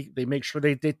 and they make sure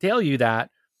they tell you that.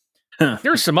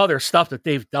 There's some other stuff that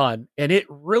they've done, and it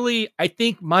really, I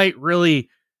think, might really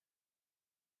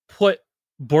put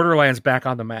Borderlands back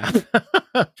on the map.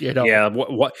 You know? Yeah.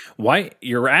 Why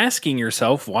you're asking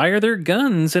yourself, why are there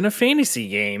guns in a fantasy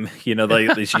game? You know,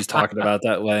 like she's talking about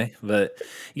that way. But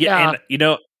yeah, and you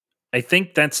know, I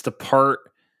think that's the part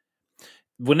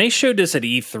when they showed this at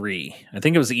E3. I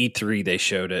think it was E3 they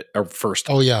showed it or first.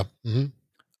 Oh yeah. Mm-hmm.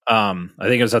 I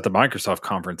think it was at the Microsoft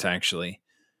conference actually.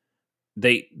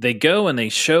 They go and they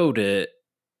showed it,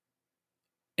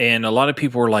 and a lot of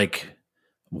people were like,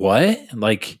 "What?"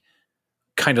 Like,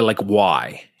 kind of like,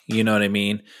 "Why?" You know what I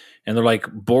mean? And they're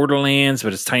like, Borderlands,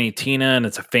 but it's Tiny Tina, and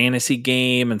it's a fantasy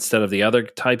game instead of the other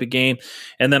type of game.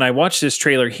 And then I watched this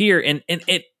trailer here, and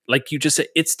it, like you just said,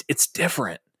 it's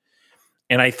different.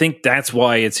 And I think that's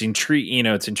why it's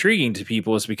intriguing to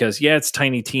people, is because it's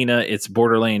Tiny Tina, it's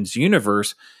Borderlands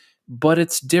universe, but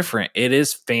it's different. It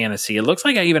is fantasy. It looks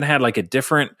like I even had like a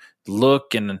different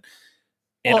look and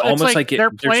almost like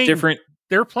there's different.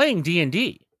 They're playing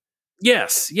D&D.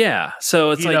 Yes, yeah. So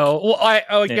it's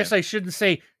I guess I shouldn't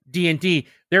say D&D.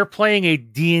 They're playing a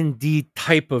D&D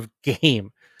type of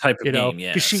game. Game,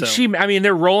 yeah. She, I mean,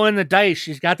 they're rolling the dice.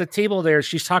 She's got the table there.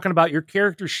 She's talking about your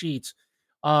character sheets.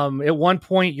 At one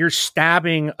point, you're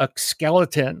stabbing a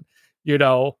skeleton,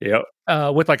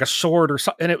 with like a sword or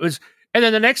something. And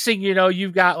then the next thing you know,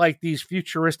 you've got like these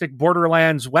futuristic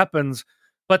Borderlands weapons.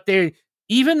 But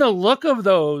even the look of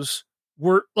those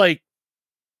were like,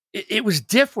 it was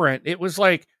different. It was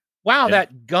like, wow,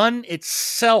 that gun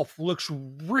itself looks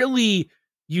really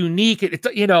unique.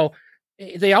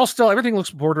 They all still, everything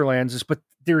looks Borderlands, but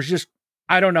there's just,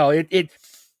 I don't know.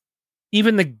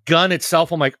 Even the gun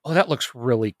itself, I'm like, oh, that looks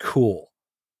really cool.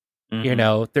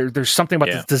 Mm-hmm. There's something about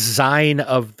the design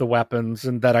of the weapons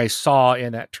and that I saw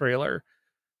in that trailer.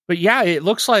 But yeah, it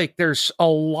looks like there's a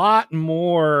lot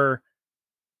more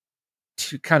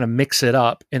to kind of mix it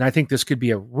up. And I think this could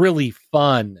be a really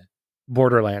fun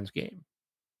Borderlands game.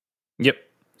 Yep.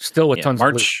 Still with tons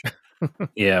March. of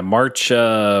March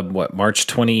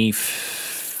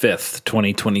 25th,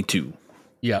 2022.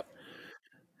 Yep.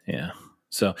 Yeah.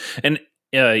 So, and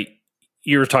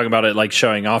you were talking about it like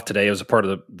showing off today. It was a part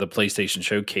of the PlayStation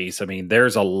Showcase. I mean,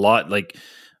 there's a lot, like,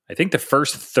 I think the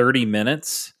first 30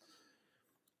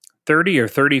 or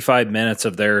 35 minutes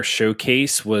of their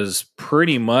showcase was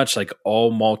pretty much like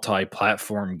all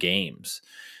multi-platform games.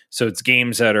 So it's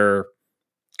games that are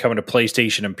coming to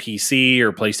PlayStation and PC,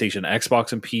 or PlayStation,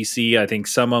 Xbox, and PC. I think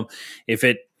some of them, if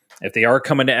they are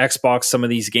coming to Xbox, some of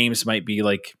these games might be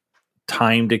like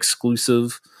timed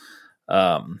exclusive.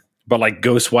 But like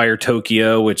Ghostwire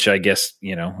Tokyo, which I guess,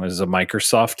 is a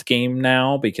Microsoft game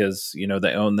now because,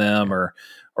 they own them, or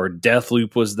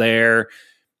Deathloop was there.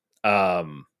 Star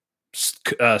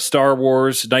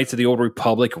Wars Knights of the Old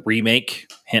Republic remake,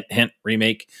 hint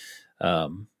remake.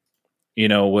 What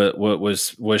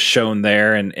was shown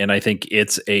there, and I think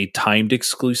it's a timed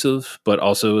exclusive, but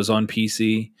also is on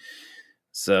PC.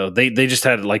 So they just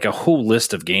had like a whole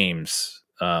list of games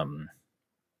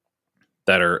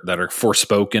that are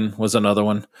Forspoken was another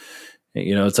one.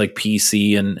 It's like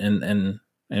PC and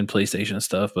PlayStation and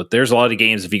stuff, but there's a lot of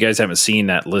games. If you guys haven't seen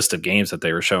that list of games that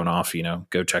they were showing off,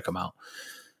 go check them out.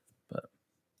 But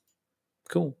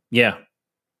cool. Yeah.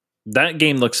 That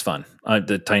game looks fun.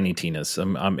 The Tiny Tina's.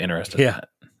 I'm interested in that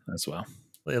as well.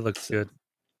 It looks good.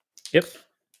 Yep.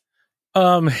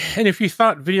 And if you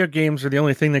thought video games are the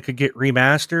only thing that could get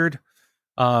remastered,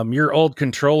 your old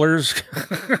controllers,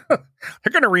 they're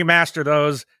going to remaster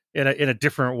those in a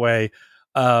different way.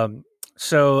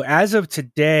 So as of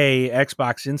today,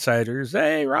 Xbox insiders,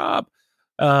 hey Rob,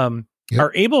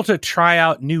 are able to try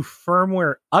out new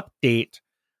firmware update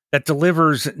that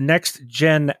delivers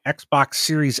next-gen Xbox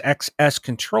Series XS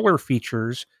controller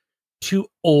features to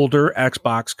older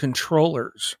Xbox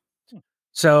controllers.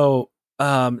 So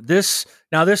this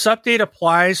update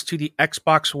applies to the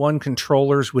Xbox One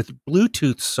controllers with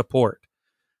Bluetooth support,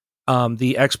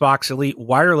 the Xbox Elite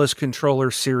Wireless Controller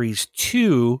Series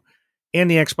 2, and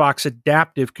the Xbox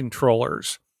Adaptive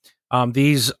Controllers.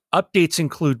 These updates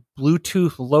include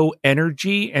Bluetooth Low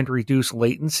Energy and reduced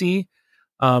latency.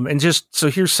 And just so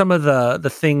here's some of the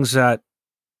things that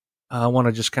I want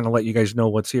to just kind of let you guys know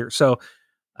what's here. So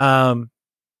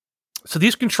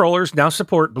these controllers now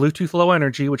support Bluetooth Low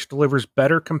Energy, which delivers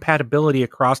better compatibility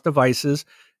across devices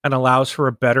and allows for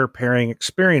a better pairing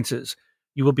experiences.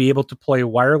 You will be able to play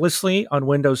wirelessly on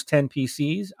Windows 10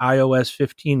 PCs, iOS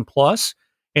 15 Plus,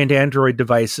 and Android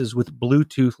devices with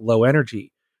Bluetooth Low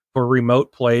Energy for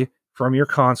remote play from your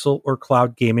console or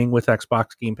cloud gaming with Xbox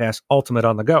Game Pass Ultimate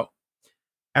on the go.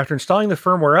 After installing the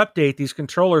firmware update, these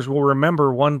controllers will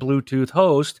remember one Bluetooth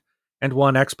host and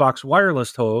one Xbox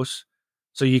wireless host,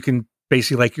 so you can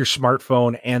basically like your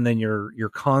smartphone and then your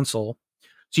console.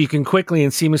 So you can quickly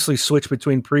and seamlessly switch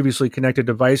between previously connected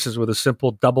devices with a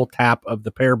simple double tap of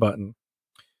the pair button.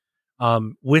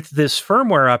 With this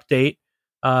firmware update,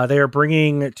 they are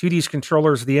bringing to these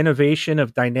controllers the innovation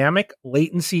of dynamic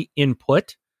latency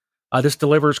input. This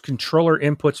delivers controller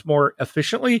inputs more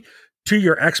efficiently to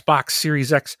your Xbox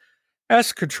Series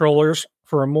XS controllers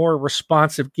for a more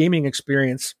responsive gaming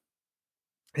experience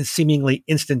and seemingly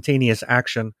instantaneous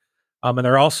action. And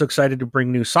they're also excited to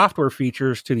bring new software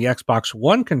features to the Xbox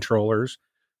One controllers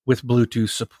with Bluetooth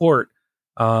support.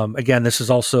 Again, this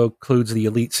also includes the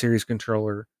Elite Series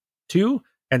controller 2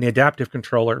 and the adaptive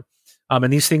controller.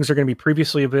 And these things are going to be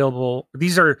previously available.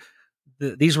 These were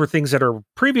things that are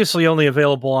previously only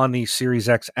available on the Series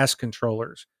XS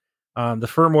controllers. The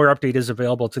firmware update is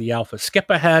available to the Alpha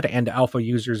Skip Ahead and Alpha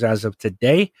users as of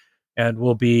today, and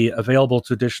will be available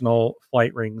to additional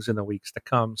flight rings in the weeks to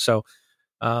come. So,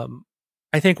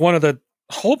 I think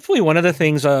hopefully one of the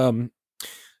things that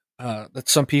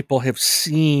some people have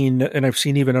seen, and I've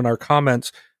seen even in our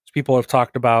comments, people have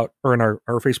talked about, or in our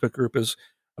Facebook group, is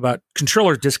about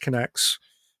controller disconnects.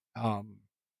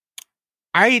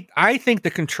 I think the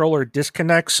controller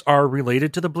disconnects are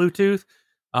related to the Bluetooth.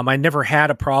 I never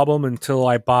had a problem until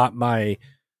I bought my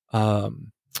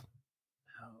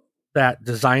that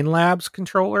Design Labs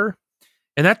controller,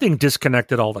 and that thing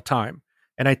disconnected all the time.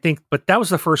 And I think, but that was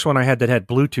the first one I had that had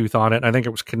Bluetooth on it. And I think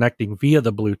it was connecting via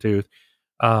the Bluetooth.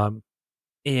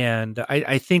 And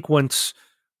I think one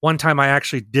time I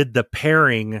actually did the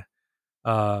pairing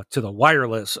to the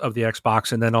wireless of the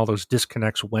Xbox, and then all those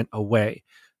disconnects went away.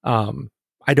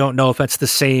 I don't know if that's the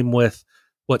same with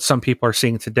what some people are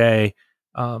seeing today,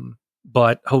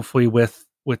 but hopefully with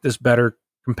this better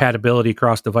compatibility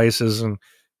across devices and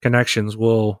connections,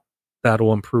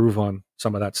 that'll improve on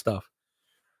some of that stuff.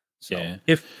 So yeah.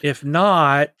 If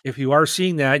not, if you are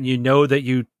seeing that and you know that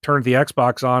you turned the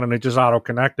Xbox on and it just auto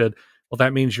connected, well,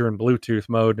 that means you're in Bluetooth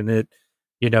mode, and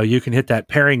you can hit that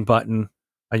pairing button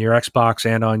on your Xbox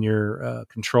and on your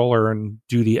controller and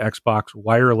do the Xbox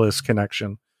wireless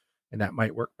connection, and that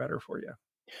might work better for you.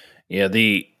 Yeah,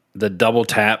 the double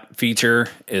tap feature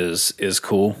is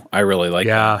cool. I really like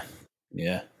that.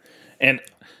 Yeah. And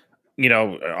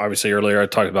obviously earlier I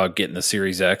talked about getting the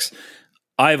Series X.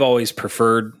 I've always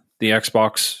preferred the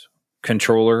Xbox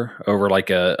controller over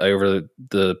over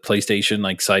the PlayStation,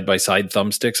 like side by side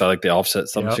thumbsticks. I like the offset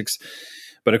thumbsticks. Yep.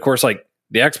 But of course, like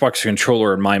the Xbox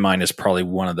controller in my mind is probably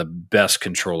one of the best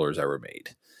controllers ever made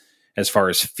as far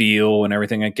as feel and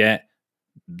everything like that.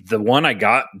 The one I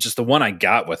got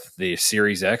with the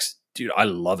Series X, dude, I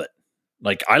love it.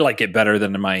 Like, I like it better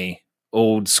than my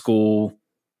old school,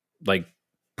 like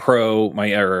Pro, my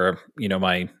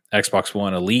Xbox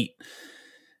One Elite.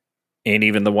 And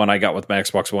even the one I got with my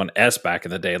Xbox One S back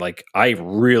in the day, like, I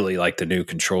really like the new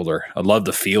controller. I love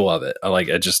the feel of it.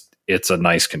 It's a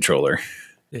nice controller.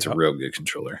 It's a real good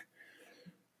controller.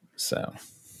 So,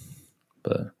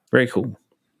 but very cool.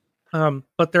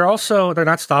 But they're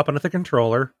not stopping at the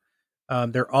controller.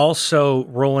 They're also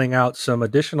rolling out some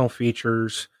additional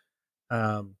features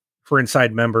for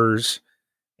inside members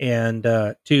and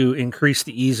to increase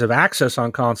the ease of access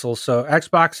on consoles. So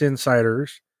Xbox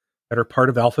insiders that are part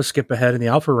of Alpha Skip Ahead and the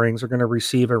Alpha Rings are going to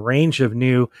receive a range of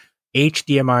new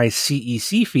HDMI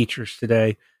CEC features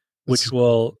today, which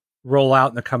will roll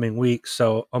out in the coming weeks.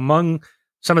 So among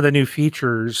some of the new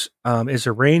features is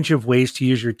a range of ways to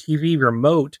use your TV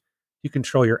remote to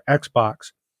control your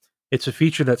Xbox. It's a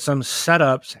feature that some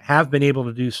setups have been able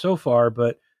to do so far,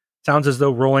 but it sounds as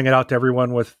though rolling it out to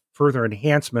everyone with further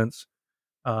enhancements.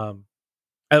 I'm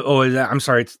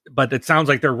sorry, but it sounds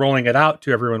like they're rolling it out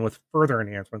to everyone with further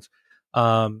enhancements.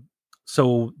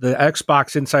 So the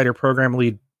Xbox Insider Program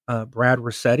lead, Brad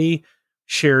Rossetti,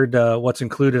 shared what's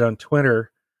included on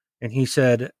Twitter, and he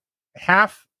said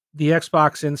half the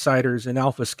Xbox insiders in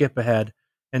Alpha Skip Ahead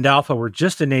and Alpha were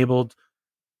just enabled.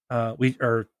 We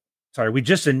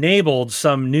just enabled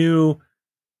some new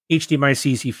HDMI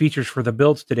CC features for the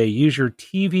builds today. Use your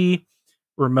TV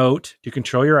remote to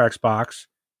control your Xbox.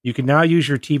 You can now use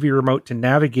your TV remote to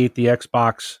navigate the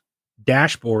Xbox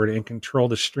dashboard and control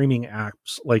the streaming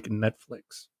apps like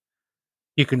Netflix.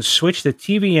 You can switch the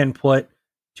TV input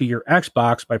to your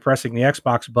Xbox by pressing the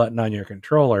Xbox button on your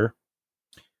controller.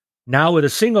 Now, with a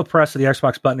single press of the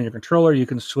Xbox button on your controller, you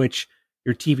can switch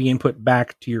your TV input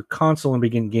back to your console and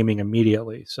begin gaming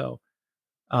immediately. So,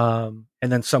 and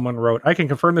then someone wrote, I can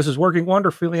confirm this is working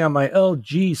wonderfully on my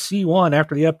LG C1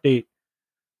 after the update.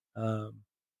 A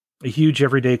huge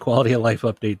everyday quality of life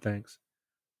update, thanks.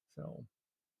 So,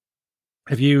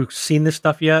 have you seen this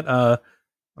stuff yet?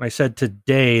 When I said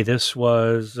today, this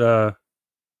was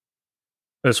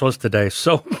today.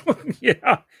 So,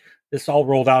 yeah, this all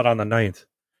rolled out on the 9th.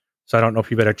 So I don't know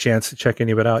if you've had a chance to check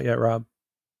any of it out yet, Rob.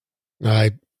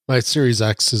 My Series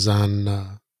X is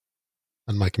on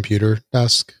my computer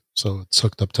desk, so it's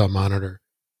hooked up to a monitor.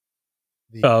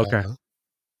 Okay.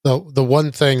 The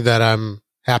one thing that I'm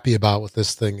happy about with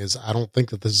this thing is I don't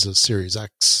think that this is a Series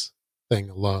X thing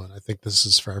alone. I think this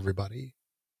is for everybody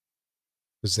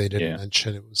because they didn't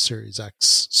mention it was Series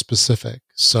X specific.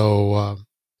 So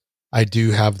I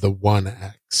do have the One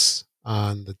X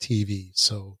on the TV,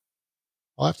 so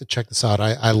I'll have to check this out.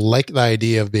 I like the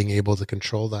idea of being able to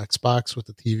control the Xbox with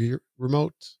the TV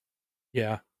remote.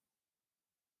 Yeah.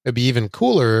 It'd be even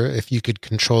cooler if you could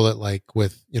control it like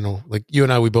with, like you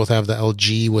and I, we both have the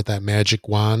LG with that magic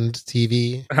wand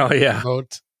TV. Oh, yeah.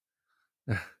 Remote.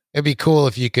 It'd be cool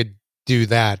if you could do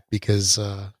that because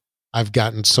I've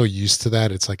gotten so used to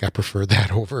that. It's like I prefer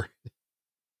that over.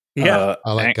 Yeah.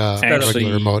 I like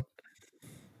regular remote.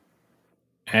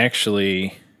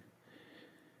 Actually,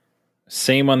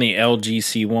 same on the LG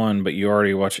C1, but you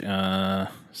already watched.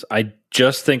 I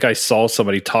just think I saw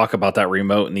somebody talk about that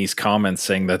remote in these comments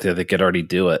saying that they could already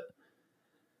do it.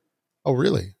 Oh,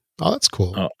 really? Oh, that's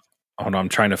cool. Oh no, I'm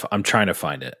trying to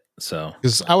find it. So,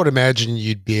 because I would imagine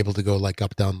you'd be able to go like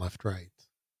up, down, left, right.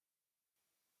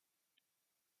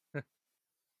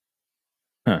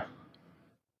 Huh.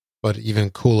 But even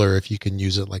cooler if you can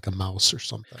use it like a mouse or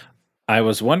something. I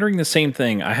was wondering the same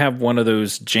thing. I have one of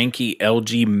those janky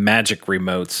LG Magic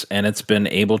remotes, and it's been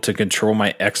able to control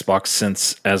my Xbox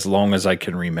since as long as I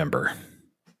can remember.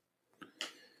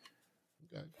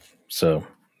 Okay. So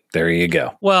there you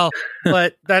go. Well,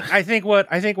 but that I think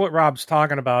what Rob's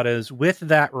talking about is with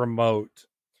that remote,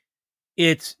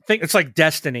 it's like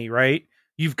Destiny, right?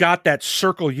 You've got that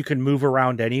circle you can move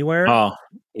around anywhere. Oh,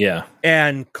 yeah.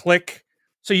 And click,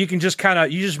 so you can just kind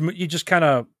of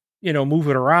move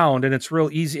it around, and it's real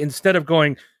easy instead of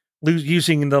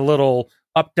using the little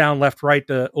up, down, left, right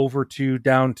to over to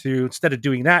down to. Instead of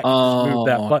doing that, you just move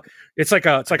that. But it's like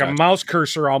a mouse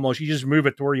cursor almost. You just move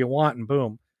it to where you want, and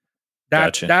boom.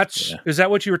 Is that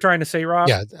what you were trying to say, Rob?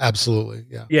 Yeah, absolutely.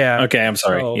 Yeah. Yeah. Okay, I'm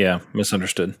sorry.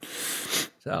 Misunderstood.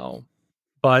 So,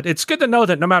 but it's good to know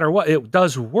that no matter what, it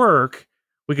does work.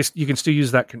 You can still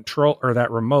use that control or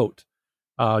that remote.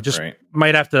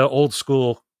 Might have to old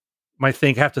school.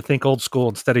 Have to think old school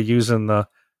instead of using the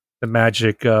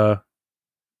magic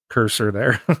cursor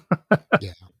there.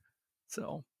 Yeah.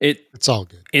 So it's all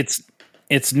good.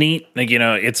 It's neat. Like,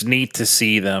 it's neat to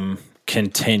see them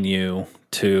continue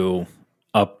to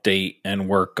update and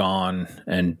work on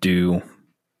and do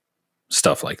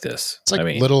stuff like this. It's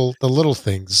like the little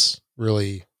things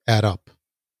really add up.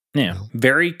 Yeah.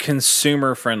 Very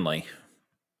consumer friendly.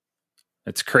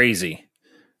 It's crazy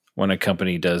when a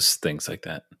company does things like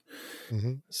that.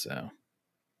 Mm-hmm. So,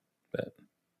 but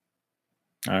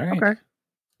all right. Okay.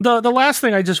 The last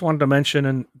thing I just wanted to mention,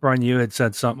 and Brian, you had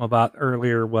said something about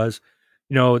earlier, was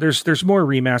there's more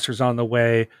remasters on the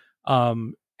way.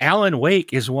 Alan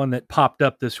Wake is one that popped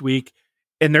up this week,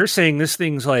 and they're saying this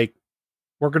thing's like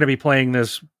we're going to be playing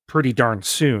this pretty darn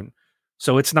soon.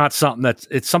 So it's not something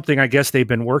it's something I guess they've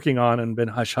been working on and been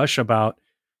hush hush about.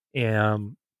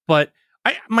 But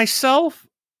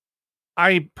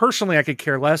I personally, I could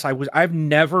care less. I've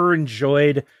never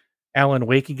enjoyed Alan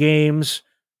Wake games.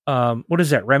 What is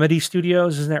that? Remedy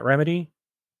Studios? Isn't that Remedy?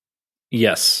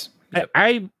 Yes. Yep.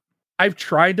 I've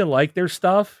tried to like their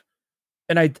stuff,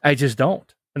 and I just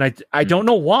don't. And I don't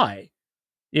know why.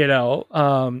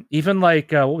 Even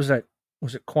like what was that?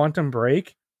 Was it Quantum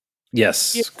Break?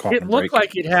 Yes. It looked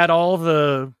like it had all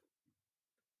the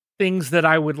things that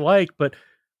I would like, but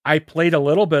I played a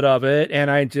little bit of it, and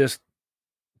I just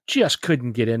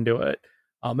couldn't get into it.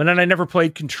 And then I never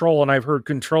played Control, and I've heard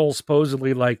Control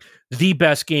supposedly like the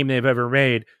best game they've ever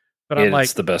made. But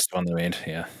it's the best one they made,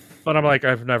 yeah. But I'm like,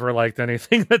 I've never liked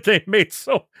anything that they made,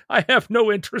 so I have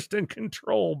no interest in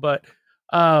Control. But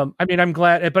I'm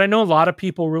glad. But I know a lot of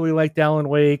people really liked Alan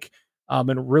Wake,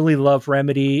 and really love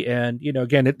Remedy. And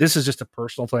again, this is just a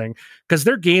personal thing because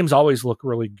their games always look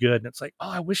really good, and it's like, oh,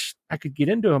 I wish I could get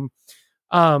into them.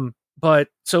 But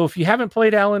so if you haven't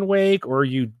played Alan Wake, or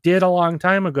you did a long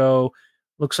time ago,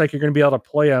 looks like you're going to be able to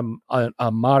play a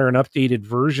modern, updated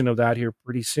version of that here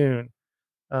pretty soon.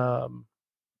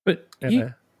 But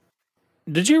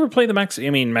did you ever play the Max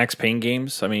Payne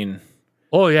games? I mean,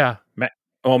 oh yeah.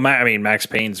 Max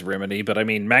Payne's Remedy, but I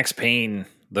mean, Max Payne,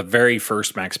 the very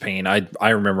first Max Payne, I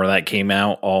remember that came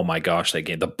out. Oh my gosh, that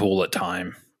game, the bullet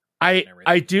time.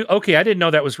 I do. Okay, I didn't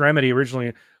know that was Remedy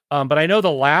originally. But I know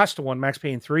the last one, Max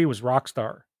Payne 3, was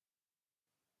Rockstar.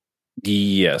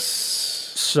 Yes.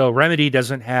 So Remedy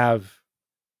doesn't have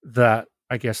that,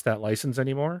 I guess, that license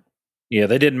anymore. Yeah,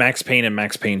 they did Max Payne and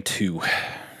Max Payne 2.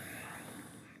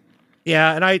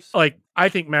 Yeah, and I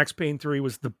think Max Payne 3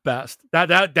 was the best.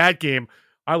 That game,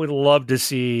 I would love to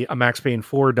see a Max Payne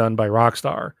 4 done by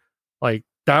Rockstar. Like,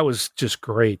 that was just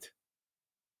great.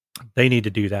 They need to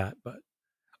do that. But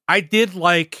I did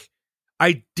like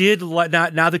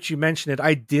now that you mention it,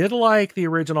 I did like the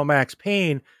original Max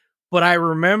Payne, but I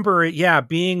remember it,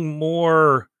 being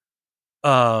more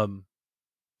it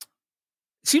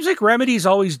seems like Remedy's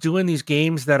always doing these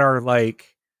games that are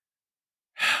like,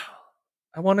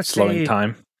 I want to say slowing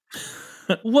time.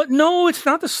 What? No, it's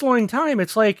not the slowing time.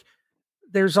 It's like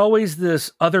there's always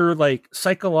this other like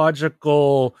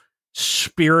psychological,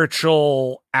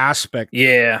 spiritual aspect.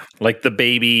 Yeah, like the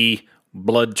baby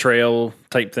blood trail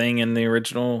type thing in the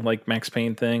original like Max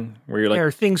Payne thing, where you're like, there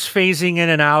are things phasing in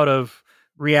and out of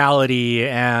reality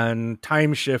and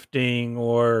time shifting,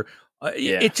 or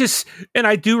it just. And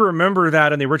I do remember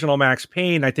that in the original Max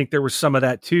Payne. I think there was some of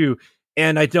that too.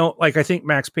 And I think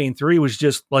Max Payne 3 was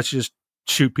just, let's just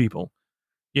shoot people,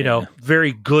 you know,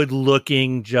 very good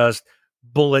looking, just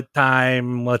bullet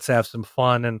time. Let's have some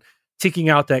fun, and taking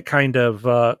out that kind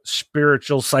of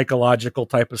spiritual, psychological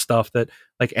type of stuff that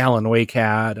like Alan Wake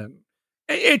had. And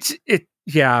and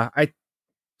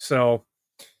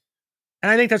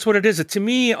I think that's what it is. To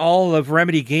me, all of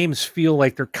Remedy games feel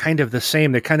like they're kind of the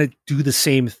same. They kind of do the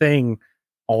same thing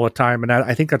all the time. And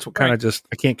I think that's what kind of just,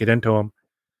 I can't get into them.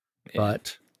 Yeah.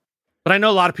 But I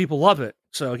know a lot of people love it.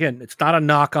 So again, it's not a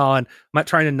knock on. I'm not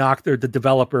trying to knock the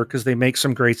developer, because they make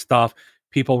some great stuff.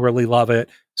 People really love it.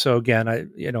 So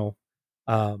again,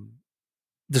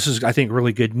 this is, I think,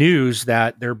 really good news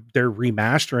that they're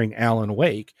remastering Alan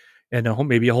Wake, and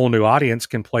maybe a whole new audience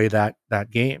can play that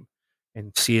game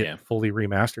and see it fully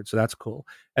remastered. So that's cool.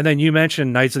 And then you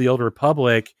mentioned Knights of the Old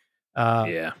Republic.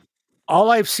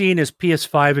 All I've seen is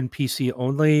PS5 and PC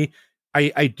only.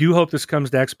 I do hope this comes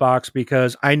to Xbox,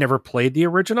 because I never played the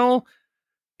original,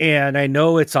 and I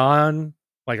know it's on,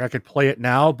 like I could play it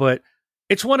now, but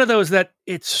it's one of those that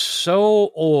it's so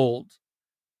old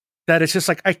that it's just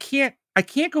like, I can't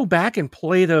go back and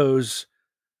play those.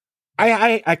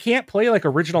 I can't play like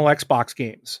original Xbox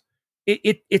games.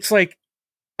 It's like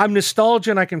I'm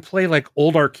nostalgia and I can play like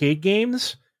old arcade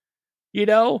games, you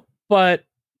know, but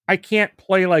I can't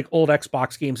play like old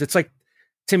Xbox games. It's like,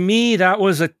 to me, that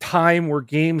was a time where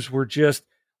games were just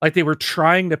like, they were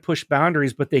trying to push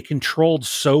boundaries, but they controlled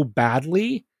so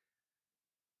badly.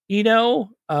 You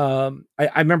know, I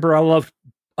remember I loved,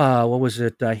 what was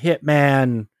it?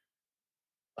 Hitman.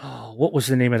 Oh, what was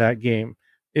the name of that game?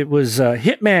 It was a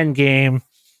Hitman game. I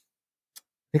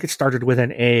think it started with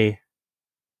an A.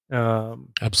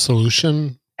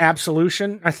 Absolution.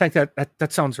 I think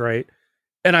that sounds right.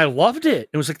 And I loved it.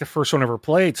 It was like the first one I ever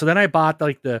played. So then I bought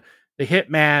like the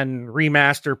Hitman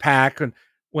remaster pack and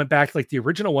went back to like the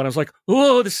original one. I was like,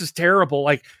 oh, this is terrible.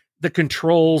 Like the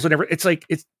controls and everything. It's like,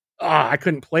 I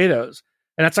couldn't play those.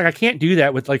 And that's like, I can't do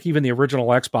that with like even the original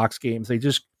Xbox games.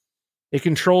 They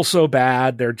control so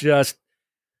bad. They're just,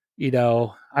 you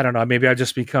know, I don't know. Maybe I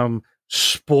just become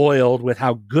spoiled with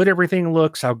how good everything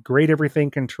looks, how great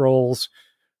everything controls.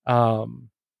 You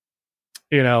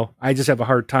know, I just have a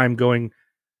hard time going.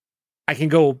 I can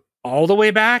go all the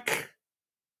way back,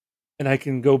 and I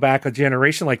can go back a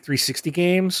generation, like 360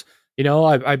 games. You know,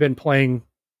 I've been playing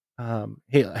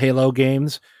Halo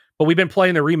games, but we've been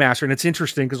playing the remaster, and it's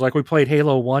interesting because like we played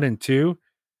Halo 1 and 2,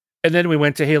 and then we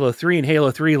went to Halo 3, and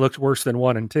Halo 3 looked worse than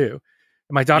 1 and 2.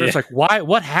 And my daughter's like, why?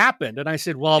 What happened? And I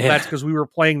said, well, that's because we were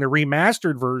playing the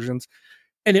remastered versions.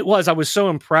 And I was so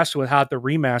impressed with how the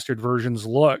remastered versions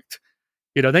looked.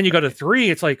 You know, then you go to 3,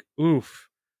 it's like, oof.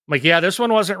 I'm like, yeah, this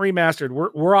one wasn't remastered.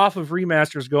 We're off of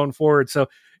remasters going forward. So,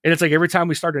 and it's like every time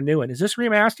we start a new one, is this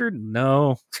remastered?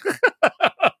 No.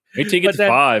 Wait till you get to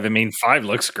 5. I mean, 5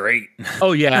 looks great.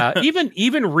 Oh yeah.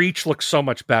 Even Reach looks so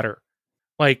much better.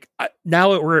 Like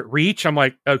now that we're at Reach, I'm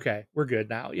like, okay, we're good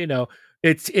now. You know,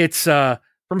 it's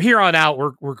from here on out,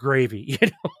 we're gravy,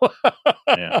 you know?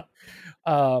 Yeah.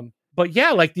 But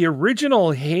yeah, like the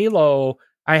original Halo,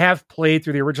 I have played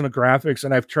through the original graphics,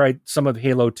 and I've tried some of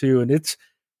Halo 2, and it's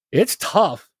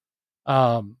tough.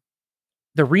 The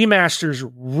remasters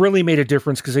really made a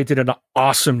difference because they did an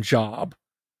awesome job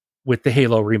with the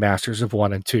Halo remasters of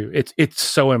 1 and 2. It's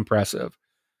so impressive.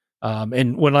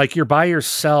 And when like you're by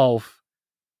yourself,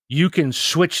 you can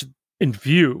switch in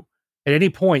view at any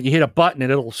point. You hit a button and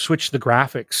it'll switch the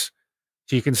graphics,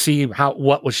 so you can see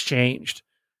what was changed.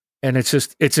 And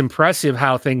it's impressive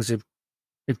how things have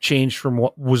changed from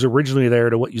what was originally there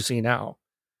to what you see now.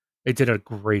 They did a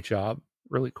great job.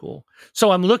 Really cool.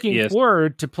 So I'm looking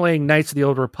forward to playing Knights of the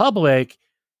Old Republic,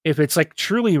 if it's like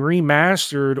truly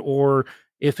remastered, or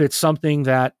if it's something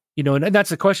that, and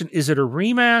that's the question. Is it a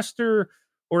remaster,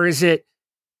 or is it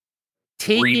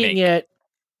taking it?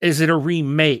 Is it a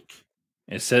remake?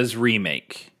 It says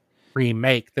remake.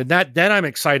 Then I'm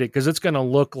excited because it's going to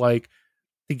look like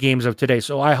the games of today.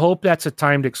 So I hope that's a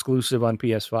timed exclusive on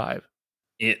PS5.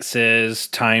 It says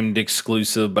timed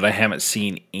exclusive, but I haven't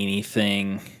seen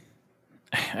anything.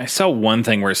 I saw one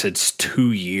thing where it said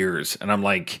 2 years, and I'm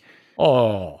like,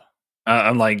 no,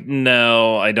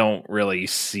 I don't really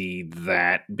see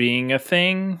that being a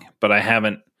thing, but I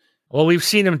haven't. Well, we've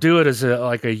seen them do it as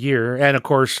a year, and of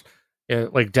course,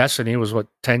 like Destiny was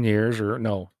 10 years or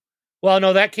no? Well,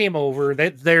 no, that came over.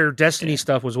 Their Destiny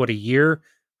stuff was a year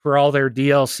for all their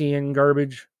DLC and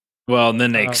garbage. Well, and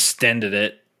then they extended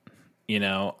it.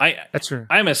 That's true.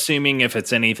 I'm assuming if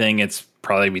it's anything, it's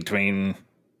probably between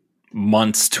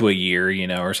months to a year,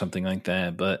 or something like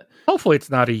that. But hopefully, it's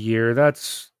not a year.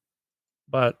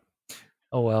 But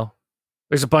oh well.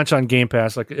 There's a bunch on Game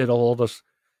Pass. Like it'll hold us.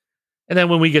 And then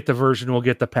when we get the version, we'll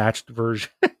get the patched version.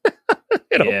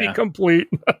 It'll be complete.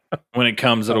 When it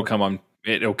comes, it'll come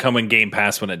in Game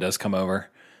Pass when it does come over.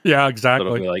 Yeah, exactly.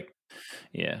 So it'll be like,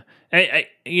 yeah.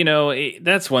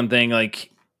 That's one thing. Like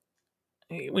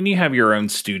when you have your own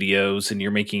studios and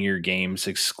you're making your games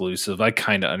exclusive, I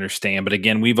kind of understand. But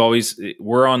again,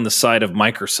 we're on the side of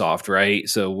Microsoft, right?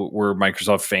 So we're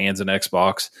Microsoft fans and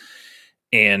Xbox.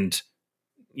 And,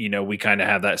 we kind of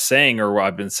have that saying, or what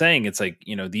I've been saying, it's like,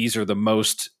 these are the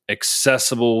most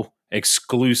accessible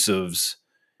exclusives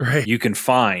you can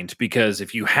find, because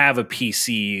if you have a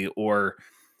PC or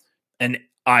an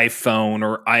iPhone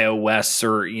or iOS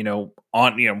or,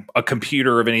 on, a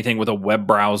computer of anything with a web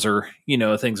browser,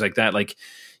 things like that, like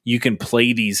you can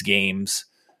play these games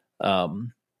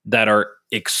that are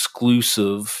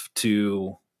exclusive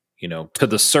to, to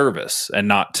the service and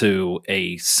not to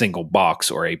a single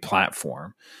box or a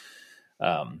platform.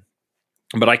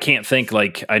 But I can't think,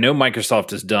 like, I know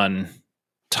Microsoft has done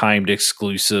timed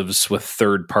exclusives with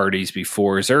third parties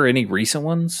before. Is there any recent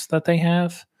ones that they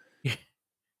have? It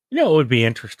would be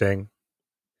interesting.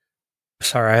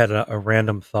 Sorry, I had a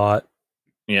random thought.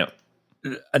 Yeah.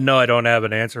 No, I don't have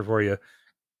an answer for you.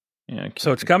 Yeah.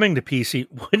 So it's coming to PC.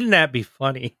 Wouldn't that be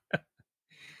funny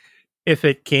if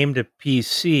it came to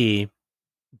PC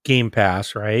Game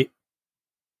Pass, right?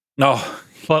 No.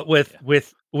 But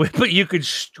but you could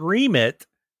stream it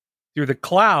through the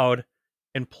cloud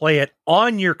and play it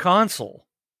on your console.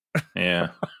 Yeah.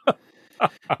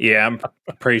 Yeah, I'm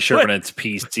pretty sure when it's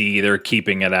PC, they're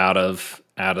keeping it out of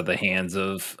the hands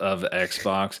of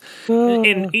Xbox.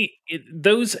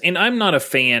 And I'm not a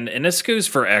fan, and this goes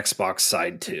for Xbox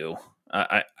side too.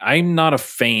 I'm not a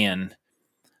fan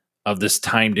of this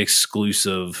timed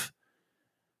exclusive.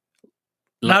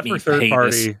 Not for third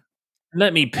party.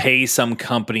 Let me pay some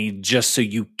company just so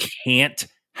you can't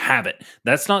have it.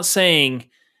 That's not saying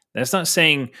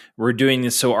we're doing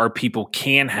this so our people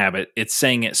can have it. It's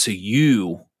saying it so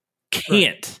you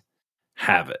can't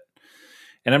have it.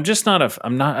 And I'm just not a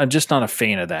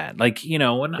fan of that. Like,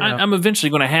 I'm eventually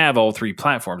going to have all three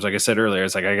platforms. Like I said earlier,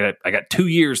 it's like I got 2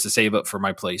 years to save up for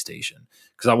my PlayStation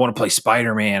because I want to play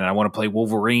Spider-Man and I want to play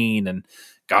Wolverine and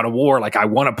God of War. Like I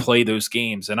want to play those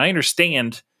games, and I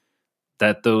understand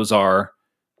that those are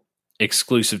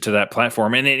exclusive to that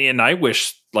platform. And I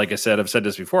wish, like I said, I've said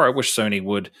this before, I wish Sony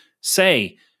would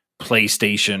say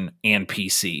PlayStation and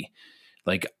PC.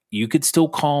 Like you could still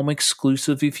call them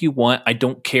exclusive if you want. I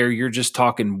don't care. You're just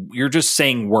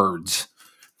saying words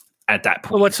at that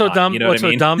point. Well, what's so dumb?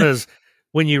 Dumb is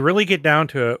when you really get down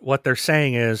to it, what they're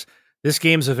saying is this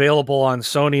game's available on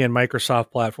Sony and Microsoft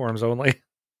platforms only.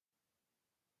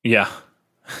 Yeah.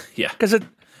 Yeah. Because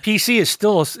PC is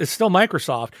still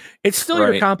Microsoft. It's still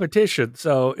your competition.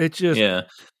 So it's just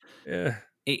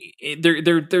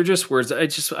They're just words. I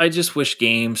just wish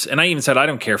games, and I even said I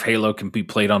don't care if Halo can be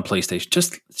played on PlayStation.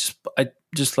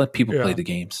 Just let people play the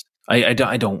games. I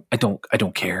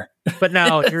don't care. But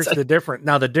now here's the difference.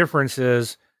 Now the difference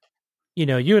is,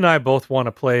 you and I both want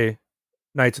to play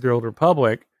Knights of the Old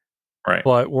Republic, Right.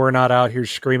 but we're not out here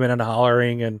screaming and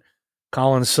hollering and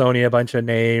calling Sony a bunch of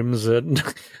names. And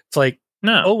it's like,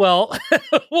 No. oh, well,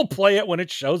 we'll play it when it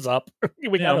shows up.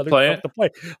 We got other stuff to play.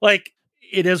 Like,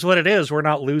 it is what it is. We're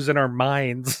not losing our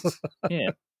minds. Yeah.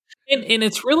 And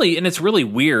it's really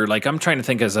weird. Like, I'm trying to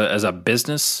think as a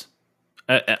business,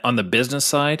 on the business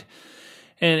side.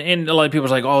 And a lot of people are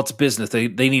like, oh, it's business. They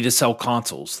need to sell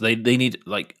consoles. They need,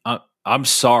 like, I'm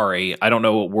sorry. I don't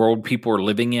know what world people are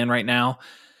living in right now,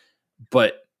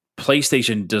 but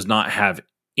PlayStation does not have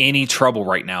any trouble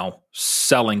right now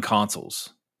selling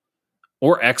consoles,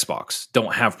 or Xbox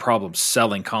don't have problems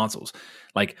selling consoles.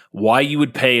 Like, why you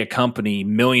would pay a company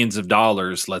millions of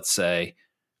dollars, let's say,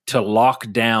 to lock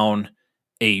down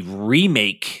a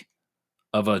remake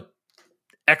of a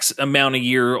X amount of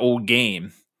year old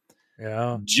game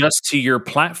just to your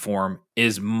platform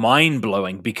is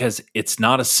mind-blowing, because it's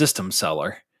not a system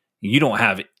seller. You don't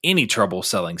have any trouble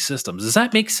selling systems. Does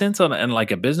that make sense on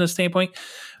like a business standpoint?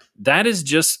 That is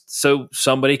just so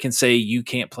somebody can say you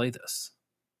can't play this.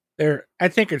 I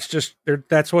think it's just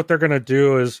that's what they're going to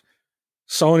do. Is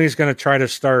Sony's going to try to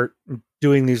start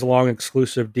doing these long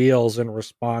exclusive deals in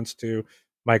response to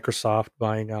Microsoft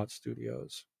buying out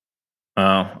studios.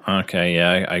 Oh, okay,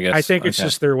 yeah, I guess. I think it's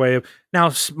just their way of. Now,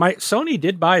 Sony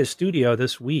did buy a studio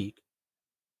this week.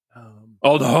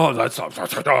 That's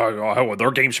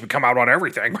their games should come out on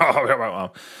everything. Is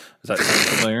that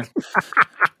familiar?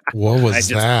 What was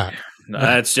that?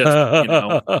 That's just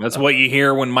that's what you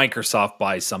hear when Microsoft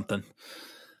buys something.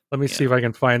 Let me see if I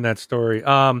can find that story.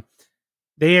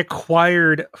 They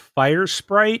acquired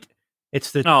Firesprite.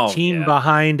 It's the team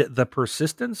behind The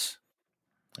Persistence.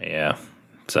 Yeah.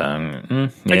 So I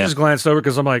just glanced over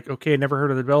because I'm like, okay, never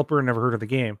heard of the developer, never heard of the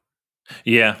game.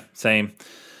 Yeah, same.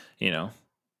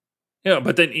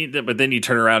 But then you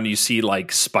turn around and you see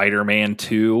like Spider-Man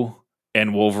 2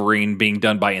 and Wolverine being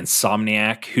done by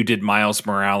Insomniac, who did Miles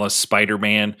Morales,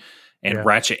 Spider-Man, and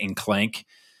Ratchet and Clank,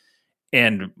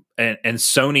 and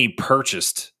Sony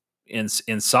purchased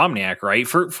Insomniac, right,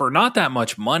 for not that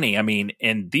much money. I mean,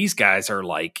 and these guys are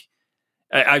like,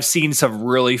 I've seen some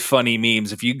really funny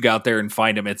memes. If you go out there and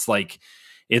find them, it's like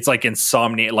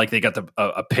Insomniac, like they got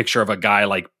a picture of a guy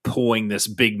like pulling this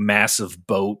big massive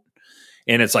boat.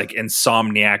 And it's like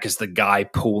Insomniac is the guy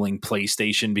pulling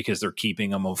PlayStation because they're keeping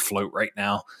them afloat right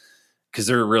now. Because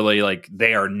they're really like,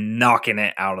 they are knocking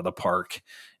it out of the park.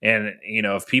 And,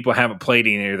 if people haven't played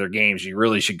any of their games, you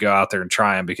really should go out there and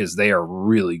try them, because they are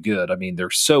really good. I mean, they're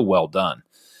so well done.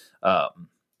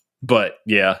 But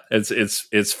yeah,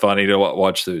 it's funny to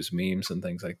watch those memes and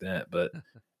things like that. But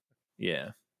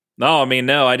yeah. No,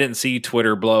 I didn't see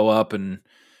Twitter blow up and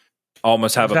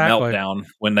almost have a meltdown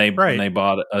when they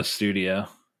bought a studio.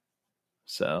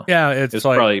 So yeah, it's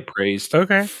like, probably praised.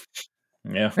 Okay.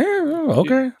 Yeah.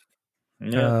 Okay.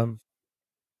 Yeah.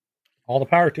 All the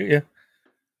power to you.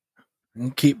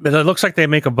 But it looks like they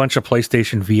make a bunch of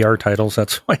PlayStation VR titles.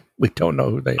 That's why we don't know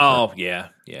who they are. Oh, yeah.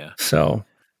 Yeah. So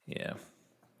yeah.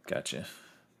 Gotcha.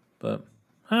 But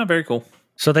very cool.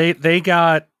 So they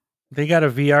got a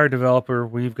VR developer.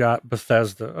 We've got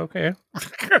Bethesda. Okay.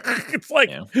 It's like,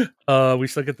 we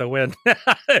still get the win.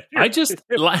 I just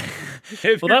that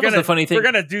was the funny thing. We're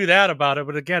gonna do that about it,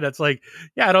 but again, it's like,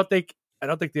 I don't think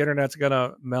the internet's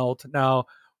gonna melt. Now,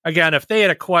 again, if they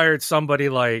had acquired somebody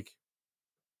like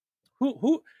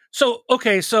who, so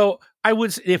I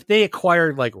would, if they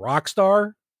acquired like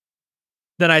Rockstar,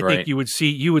 then I think you would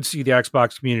see the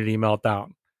Xbox community melt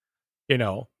down.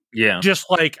 Yeah. Just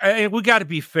like, we got to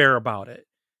be fair about it.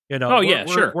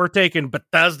 Sure. We're taking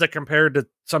Bethesda compared to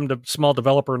some small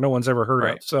developer no one's ever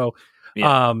heard of. So,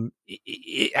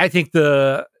 I think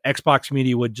the Xbox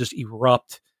community would just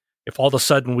erupt if all of a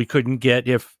sudden we couldn't get,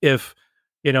 if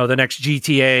the next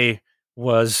GTA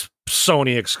was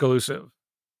Sony exclusive.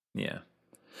 Yeah.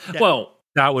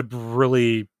 That would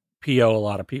really PO a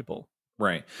lot of people.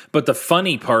 Right. But the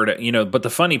funny part,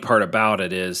 about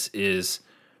it is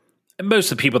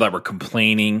most of the people that were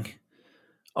complaining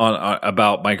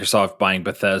about Microsoft buying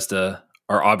Bethesda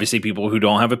are obviously people who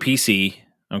don't have a PC.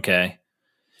 Okay.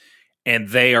 And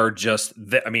they are just,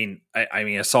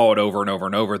 I saw it over and over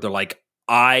and over. They're like,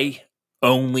 I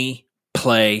only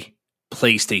play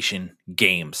PlayStation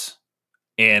games.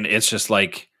 And it's just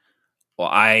like, well,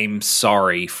 I'm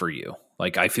sorry for you.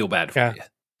 Like, I feel bad for you.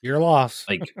 You're lost.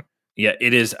 Like, yeah,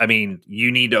 it is. I mean,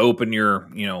 you need to open your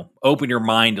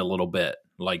mind a little bit.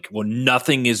 Like, well,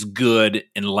 nothing is good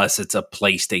unless it's a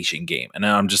PlayStation game. And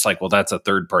I'm just like, well, that's a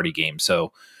third-party game.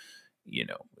 So,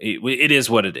 it is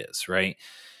what it is, right?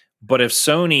 But if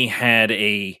Sony had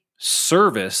a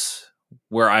service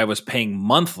where I was paying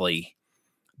monthly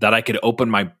that I could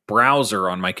open my browser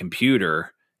on my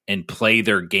computer and play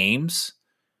their games,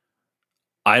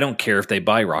 I don't care if they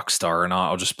buy Rockstar or not.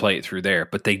 I'll just play it through there.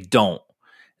 But they don't.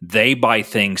 They buy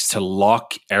things to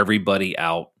lock everybody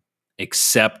out,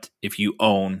 except if you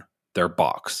own their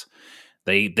box.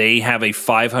 They have a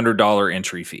 $500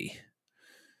 entry fee,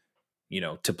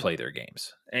 to play their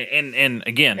games. And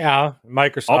again, Yeah,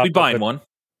 Microsoft. I'll be buying one.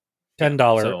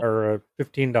 $10 so- or a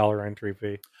 $15 entry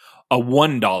fee. A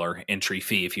 $1 entry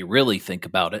fee, if you really think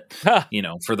about it,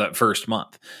 for that first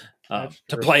month. That's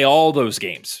To true. play all those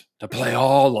games, to play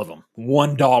all of them,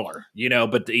 $1,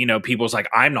 but people's like,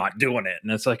 I'm not doing it.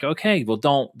 And it's like, okay, well,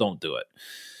 don't do it.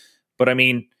 But I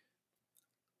mean,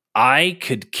 I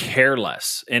could care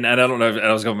less. And I don't know if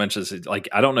I was going to mention this. Like,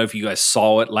 I don't know if you guys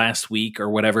saw it last week or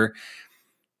whatever.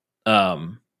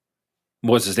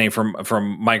 What's his name from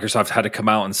Microsoft had to come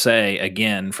out and say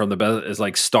again from the best is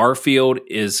like Starfield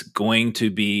is going to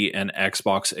be an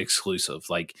Xbox exclusive.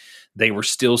 Like they were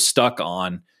still stuck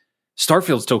on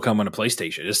Starfield's still coming to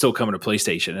PlayStation. It's still coming to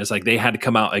PlayStation. It's like they had to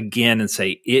come out again and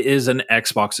say it is an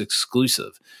Xbox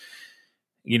exclusive.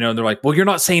 They're like, well, you're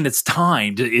not saying it's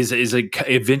timed. Is it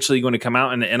eventually going to come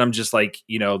out? And I'm just like,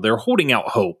 they're holding out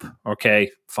hope.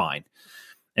 Okay, fine.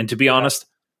 And to be honest,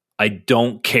 I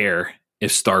don't care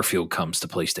if Starfield comes to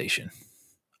PlayStation.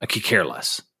 I could care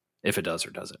less if it does or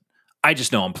doesn't. I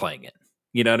just know I'm playing it.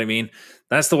 You know what I mean?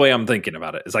 That's the way I'm thinking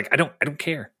about it. It's like I don't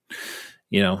care.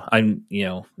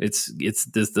 It's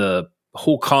the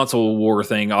whole console war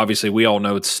thing. Obviously, we all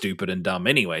know it's stupid and dumb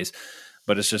anyways,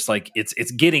 but it's just like it's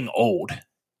getting old.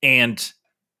 And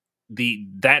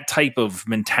that type of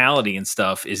mentality and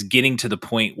stuff is getting to the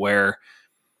point where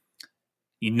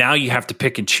now you have to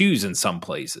pick and choose in some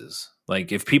places.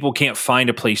 Like if people can't find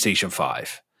a PlayStation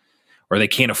 5 or they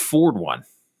can't afford one,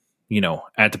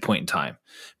 at the point in time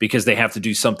because they have to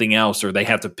do something else or they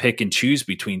have to pick and choose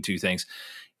between two things.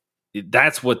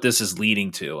 That's what this is leading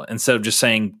to. Instead of just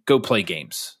saying, go play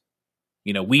games.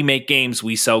 We make games,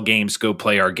 we sell games, go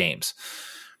play our games.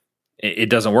 It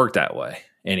doesn't work that way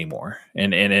anymore.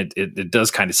 And it does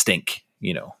kind of stink,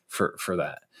 for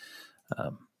that.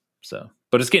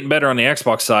 But it's getting better on the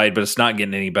Xbox side, but it's not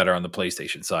getting any better on the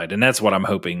PlayStation side. And that's what I'm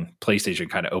hoping PlayStation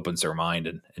kind of opens their mind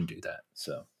and do that.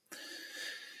 So,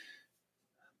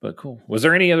 but cool. Was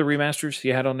there any other remasters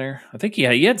you had on there? I think you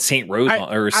had Saint Row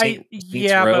Saints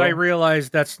yeah, Row. but I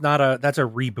realized that's a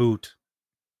reboot,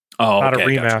 not okay, a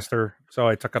remaster. So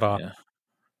I took it off.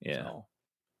 Yeah. So.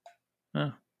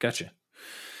 Oh, gotcha.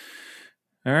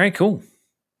 All right, cool.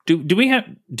 Do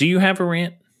you have a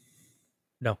rant?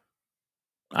 No.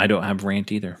 I don't have a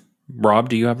rant either. Rob,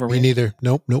 do you have a rant? Me neither.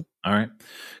 Nope. All right.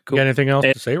 Cool. You got anything else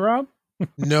to say, Rob?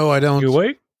 No, I don't. You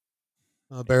awake?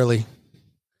 Barely.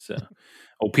 So,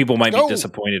 people might be Go.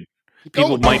 disappointed. Keep People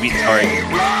going. might be sorry.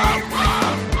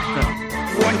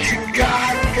 What you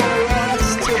got for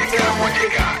us today? What you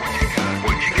got?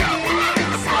 What you got? We're ready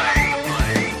to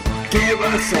play. Give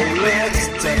us a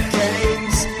list of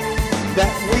games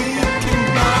that we can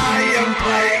buy and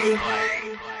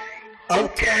play.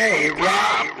 Okay,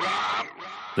 Rob.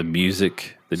 The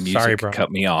music Sorry, bro. cut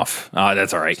me off.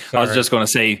 That's all right. I was Sorry. just going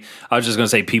to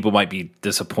say people might be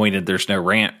disappointed there's no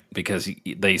rant because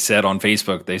they said on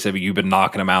Facebook, they said you've been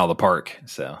knocking them out of the park.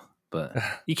 So, but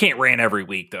you can't rant every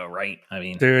week though, right? I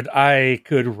mean, Dude, I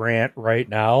could rant right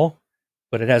now,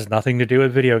 but it has nothing to do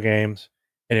with video games.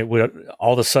 And it would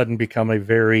all of a sudden become a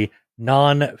very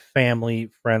non-family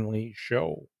friendly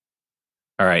show.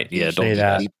 all right. Yeah. Say Don't do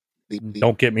that. that.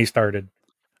 Don't get me started.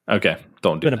 Okay.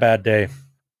 Don't It's do been a that. bad day.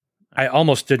 I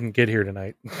almost didn't get here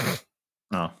tonight.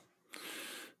 Oh. All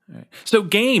right. So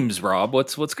games, Rob,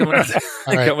 what's coming out?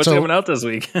 All right, What's so- coming out this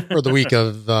week? For the week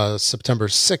of September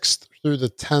 6th through the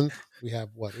 10th, we have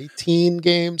 18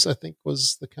 games, I think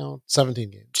was the count.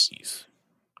 17 games. Jeez.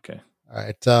 Okay. All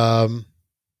right.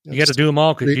 You got to do them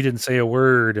all because you didn't say a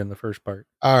word in the first part.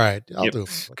 All right. I'll Yep. do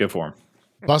it. Good for him.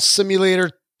 Bus Simulator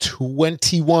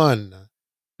 21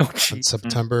 Oh, on geez.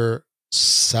 September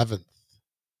 7th.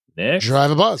 Nick.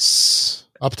 Drive a bus.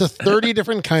 Up to 30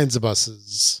 different kinds of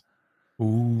buses.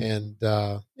 Ooh. And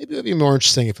maybe it would be more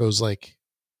interesting if it was like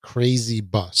Crazy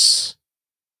Bus.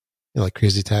 Like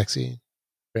Crazy Taxi.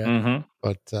 Mm-hmm.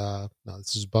 But no,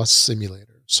 this is Bus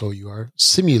Simulator. So you are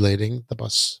simulating the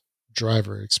bus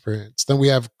driver experience. Then we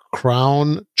have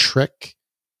Crown Trick.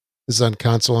 This is on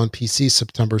console and PC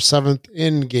September 7th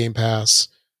in Game Pass.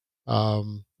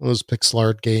 One of those pixel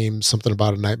art games, something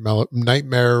about a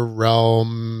nightmare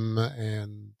realm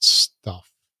and stuff.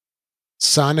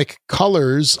 Sonic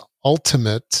Colors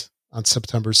Ultimate on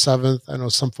September 7th. I know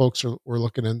some folks were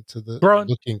looking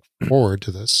forward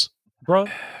to this. Bro,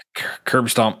 Curb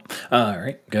Stomp. All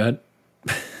right. Go ahead.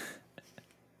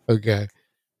 Okay.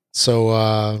 So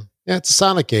yeah, it's a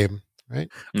Sonic game, right?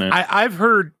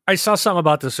 I saw something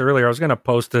about this earlier. I was going to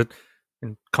post it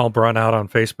and call Brun out on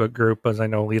Facebook group, as I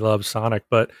know he loves Sonic,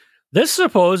 but this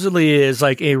supposedly is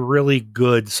like a really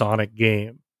good Sonic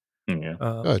game. Yeah.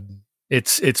 Good.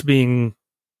 It's being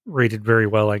rated very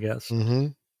well, I guess. Mm-hmm.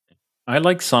 I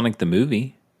like Sonic the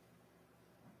movie.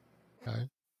 Okay.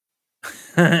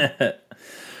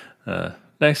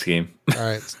 Next game. All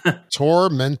right.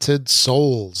 Tormented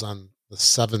Souls on the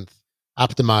 7th,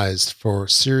 optimized for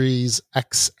Series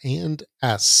X and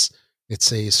S.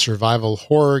 It's a survival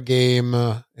horror game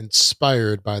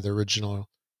inspired by the original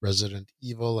Resident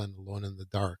Evil and Alone in the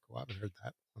Dark. Well, I haven't heard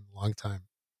that in a long time.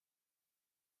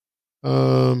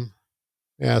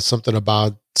 Yeah, something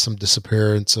about some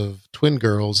disappearance of twin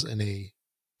girls in a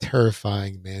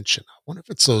terrifying mansion. I wonder if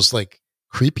it's those like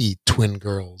creepy twin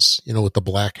girls, with the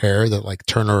black hair that like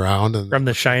turn around and From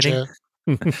The Shining.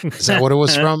 Is that what it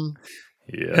was from?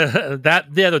 Yeah.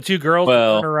 The two girls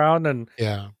turn around, and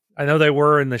Yeah. I know they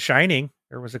were in The Shining.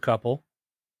 There was a couple.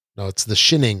 No, it's The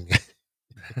Shining.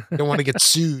 You don't want to get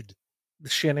sued. The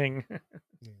Shining.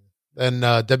 Then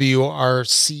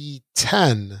WRC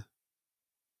 10.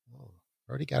 Oh,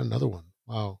 already got another one.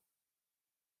 Wow.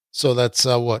 So that's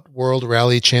World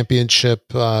Rally Championship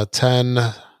 10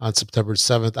 on September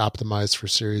 7th, optimized for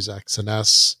Series X and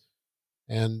S.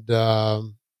 And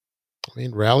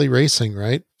rally racing,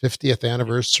 right? 50th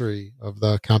anniversary of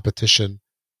the competition.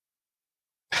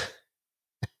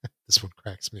 This one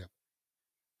cracks me up.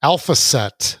 Alpha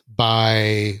Set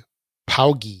by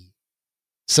Paugi,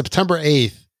 September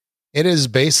 8th. It is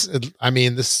this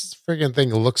friggin'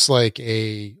 thing looks like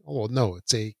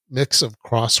it's a mix of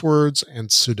crosswords and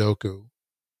Sudoku.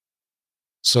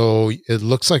 So it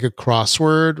looks like a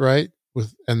crossword, right?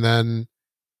 And then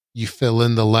you fill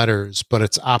in the letters, but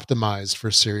it's optimized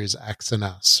for Series X and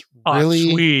S. Really?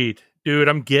 Oh, sweet. Dude,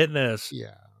 I'm getting this.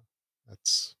 Yeah.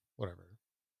 That's whatever.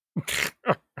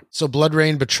 So Blood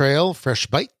Rain Betrayal, Fresh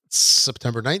Bites,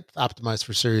 September 9th, optimized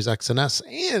for Series X and S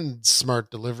and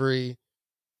smart delivery.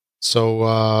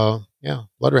 So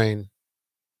Blood Rain.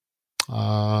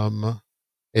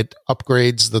 It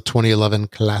upgrades the 2011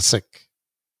 classic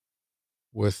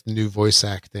with new voice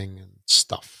acting and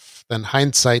stuff. Then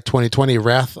Hindsight 2020,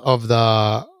 Wrath of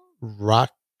the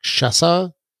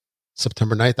Rakshasa,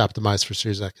 September 9th, optimized for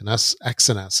Series X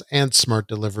and S and smart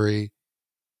delivery.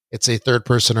 It's a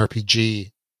third-person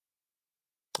RPG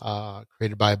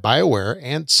created by BioWare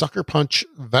and Sucker Punch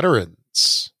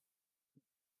veterans.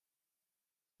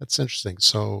 That's interesting.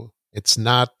 So it's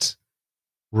not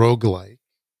roguelike,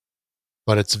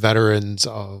 but it's veterans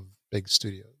of big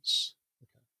studios.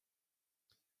 Okay.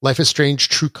 Life is Strange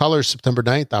True Colors, September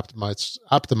 9th,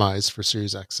 optimized for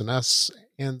Series X and S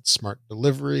and smart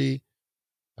delivery.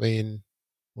 I mean,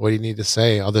 what do you need to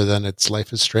say other than it's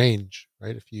Life is Strange,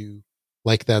 right? If you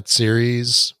like that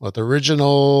series, the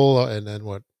original, and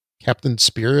then Captain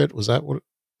Spirit, was that what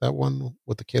that one,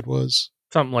 what the kid was?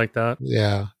 Something like that.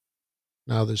 Yeah.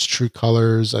 Now there's True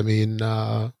Colors. I mean,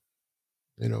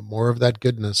 more of that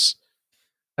goodness.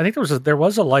 I think there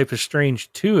was a Life is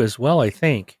Strange 2 as well, I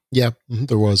think. Yeah,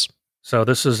 there was. So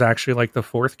this is actually like the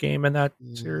fourth game in that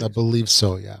series? I believe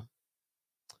so, yeah.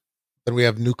 Then we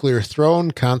have Nuclear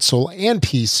Throne, console and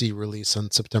PC release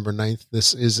on September 9th.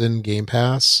 This is in Game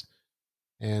Pass.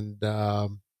 And,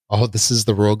 this is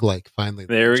the roguelike, finally.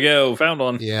 There we go. Found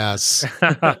one. Yes.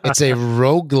 It's a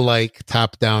roguelike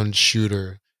top-down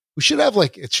shooter. We should have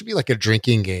it should be like a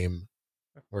drinking game.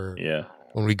 Or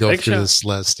when we go through this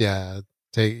list,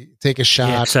 take a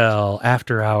shot. EXL,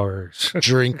 After Hours.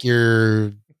 Drink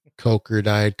your Coke or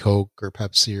Diet Coke or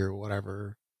Pepsi or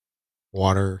whatever.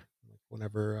 Water.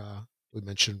 Whenever we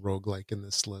mention roguelike in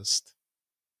this list.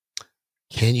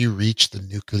 Can you reach the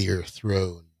nuclear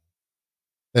throne?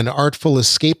 Then Artful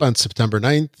Escape on September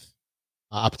 9th,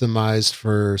 optimized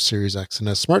for Series X and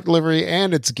S smart delivery,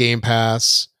 and it's Game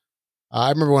Pass. I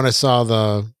remember when I saw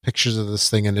the pictures of this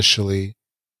thing initially,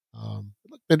 it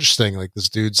looked interesting. Like this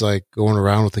dude's like going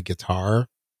around with a guitar.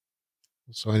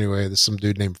 So anyway, there's some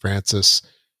dude named Francis.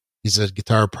 He's a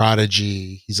guitar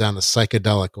prodigy. He's on a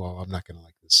psychedelic. Well, I'm not going to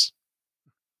like this.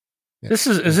 Yeah, is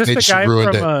this the guy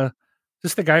from is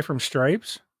this the guy from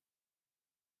Stripes?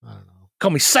 I don't know.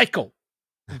 Call me Psycho.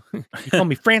 You call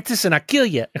me Francis and I kill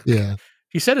you. Yeah.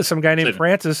 He said it's some guy named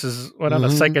Francis went on a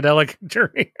psychedelic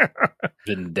journey.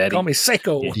 Call me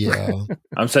Psycho. Yeah.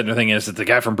 I'm sitting there thinking, is it the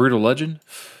guy from Brutal Legend?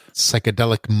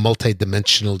 Psychedelic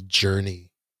multi-dimensional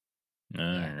journey. All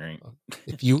right.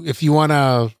 If you want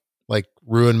to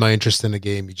ruin my interest in a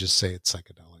game, you just say it's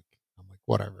psychedelic. I'm like,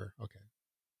 whatever. Okay.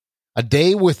 A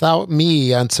Day Without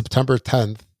Me on September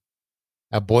 10th.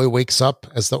 A boy wakes up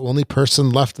as the only person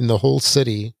left in the whole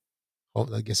city.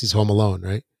 I guess he's home alone,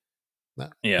 right?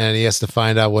 Yeah. And he has to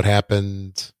find out what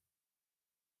happened.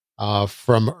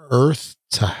 From Earth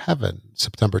to Heaven,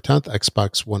 September 10th,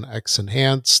 Xbox One X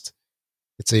Enhanced.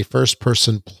 It's a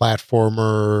first-person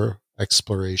platformer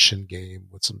exploration game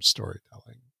with some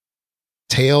storytelling.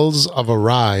 Tales of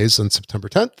Arise on September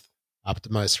 10th,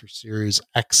 optimized for Series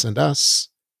X and S.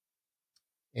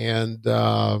 And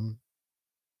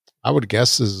I would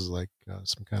guess this is like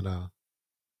some kind of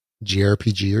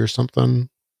JRPG or something,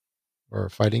 or a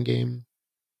fighting game.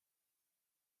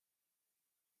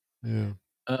 Yeah.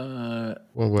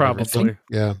 Well, Probably.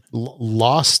 yeah.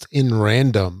 Lost in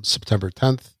Random, September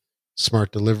 10th,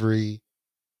 smart delivery.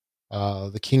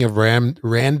 The King of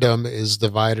Random is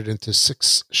divided into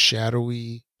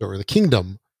the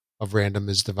Kingdom of Random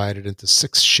is divided into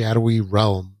 6 shadowy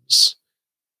realms.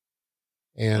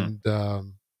 And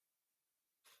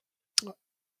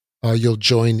you'll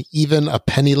join even a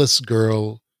penniless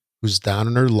girl who's down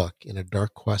on her luck in a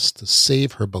dark quest to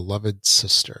save her beloved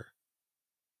sister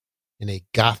in a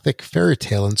gothic fairy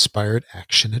tale inspired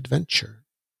action adventure.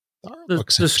 The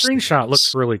screenshot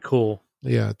looks really cool.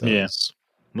 Yeah, it does. Yeah.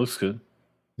 Looks good.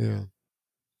 Yeah.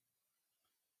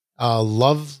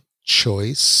 Love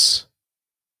Choice,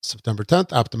 September 10th,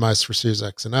 optimized for Series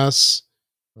X and S.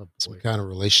 Some kind of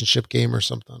relationship game or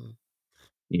something.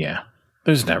 Yeah.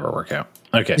 Those never work out.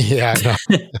 Okay. Yeah, I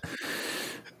know.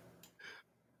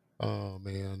 Oh,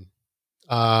 man.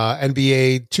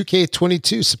 NBA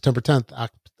 2K22, September 10th,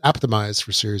 optimized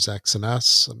for Series X and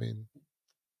S. I mean,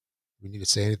 we need to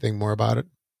say anything more about it?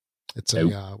 It's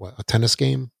a tennis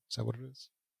game? Is that what it is?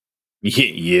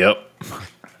 Yep.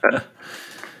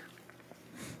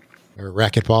 Or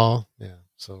racquetball? Yeah.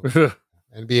 So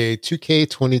NBA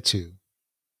 2K22.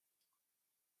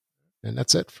 And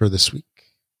that's it for this week.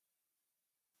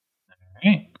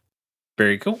 All right.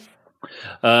 Very cool.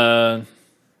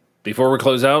 Before we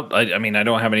close out, I mean, I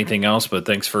don't have anything else, but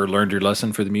thanks for learned your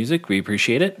lesson for the music. We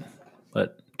appreciate it.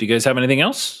 But do you guys have anything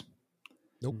else?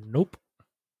 Nope.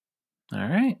 All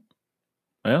right.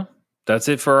 Well, that's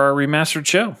it for our remastered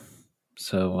show.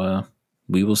 So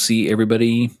we will see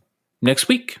everybody next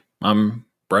week. I'm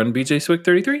Brian BJ Swick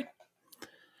 33.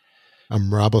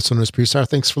 I'm Rob Osonis Presar.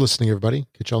 Thanks for listening, everybody.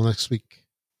 Catch y'all next week.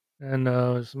 And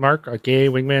Mark, a gay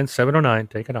wingman 709,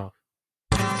 take it off.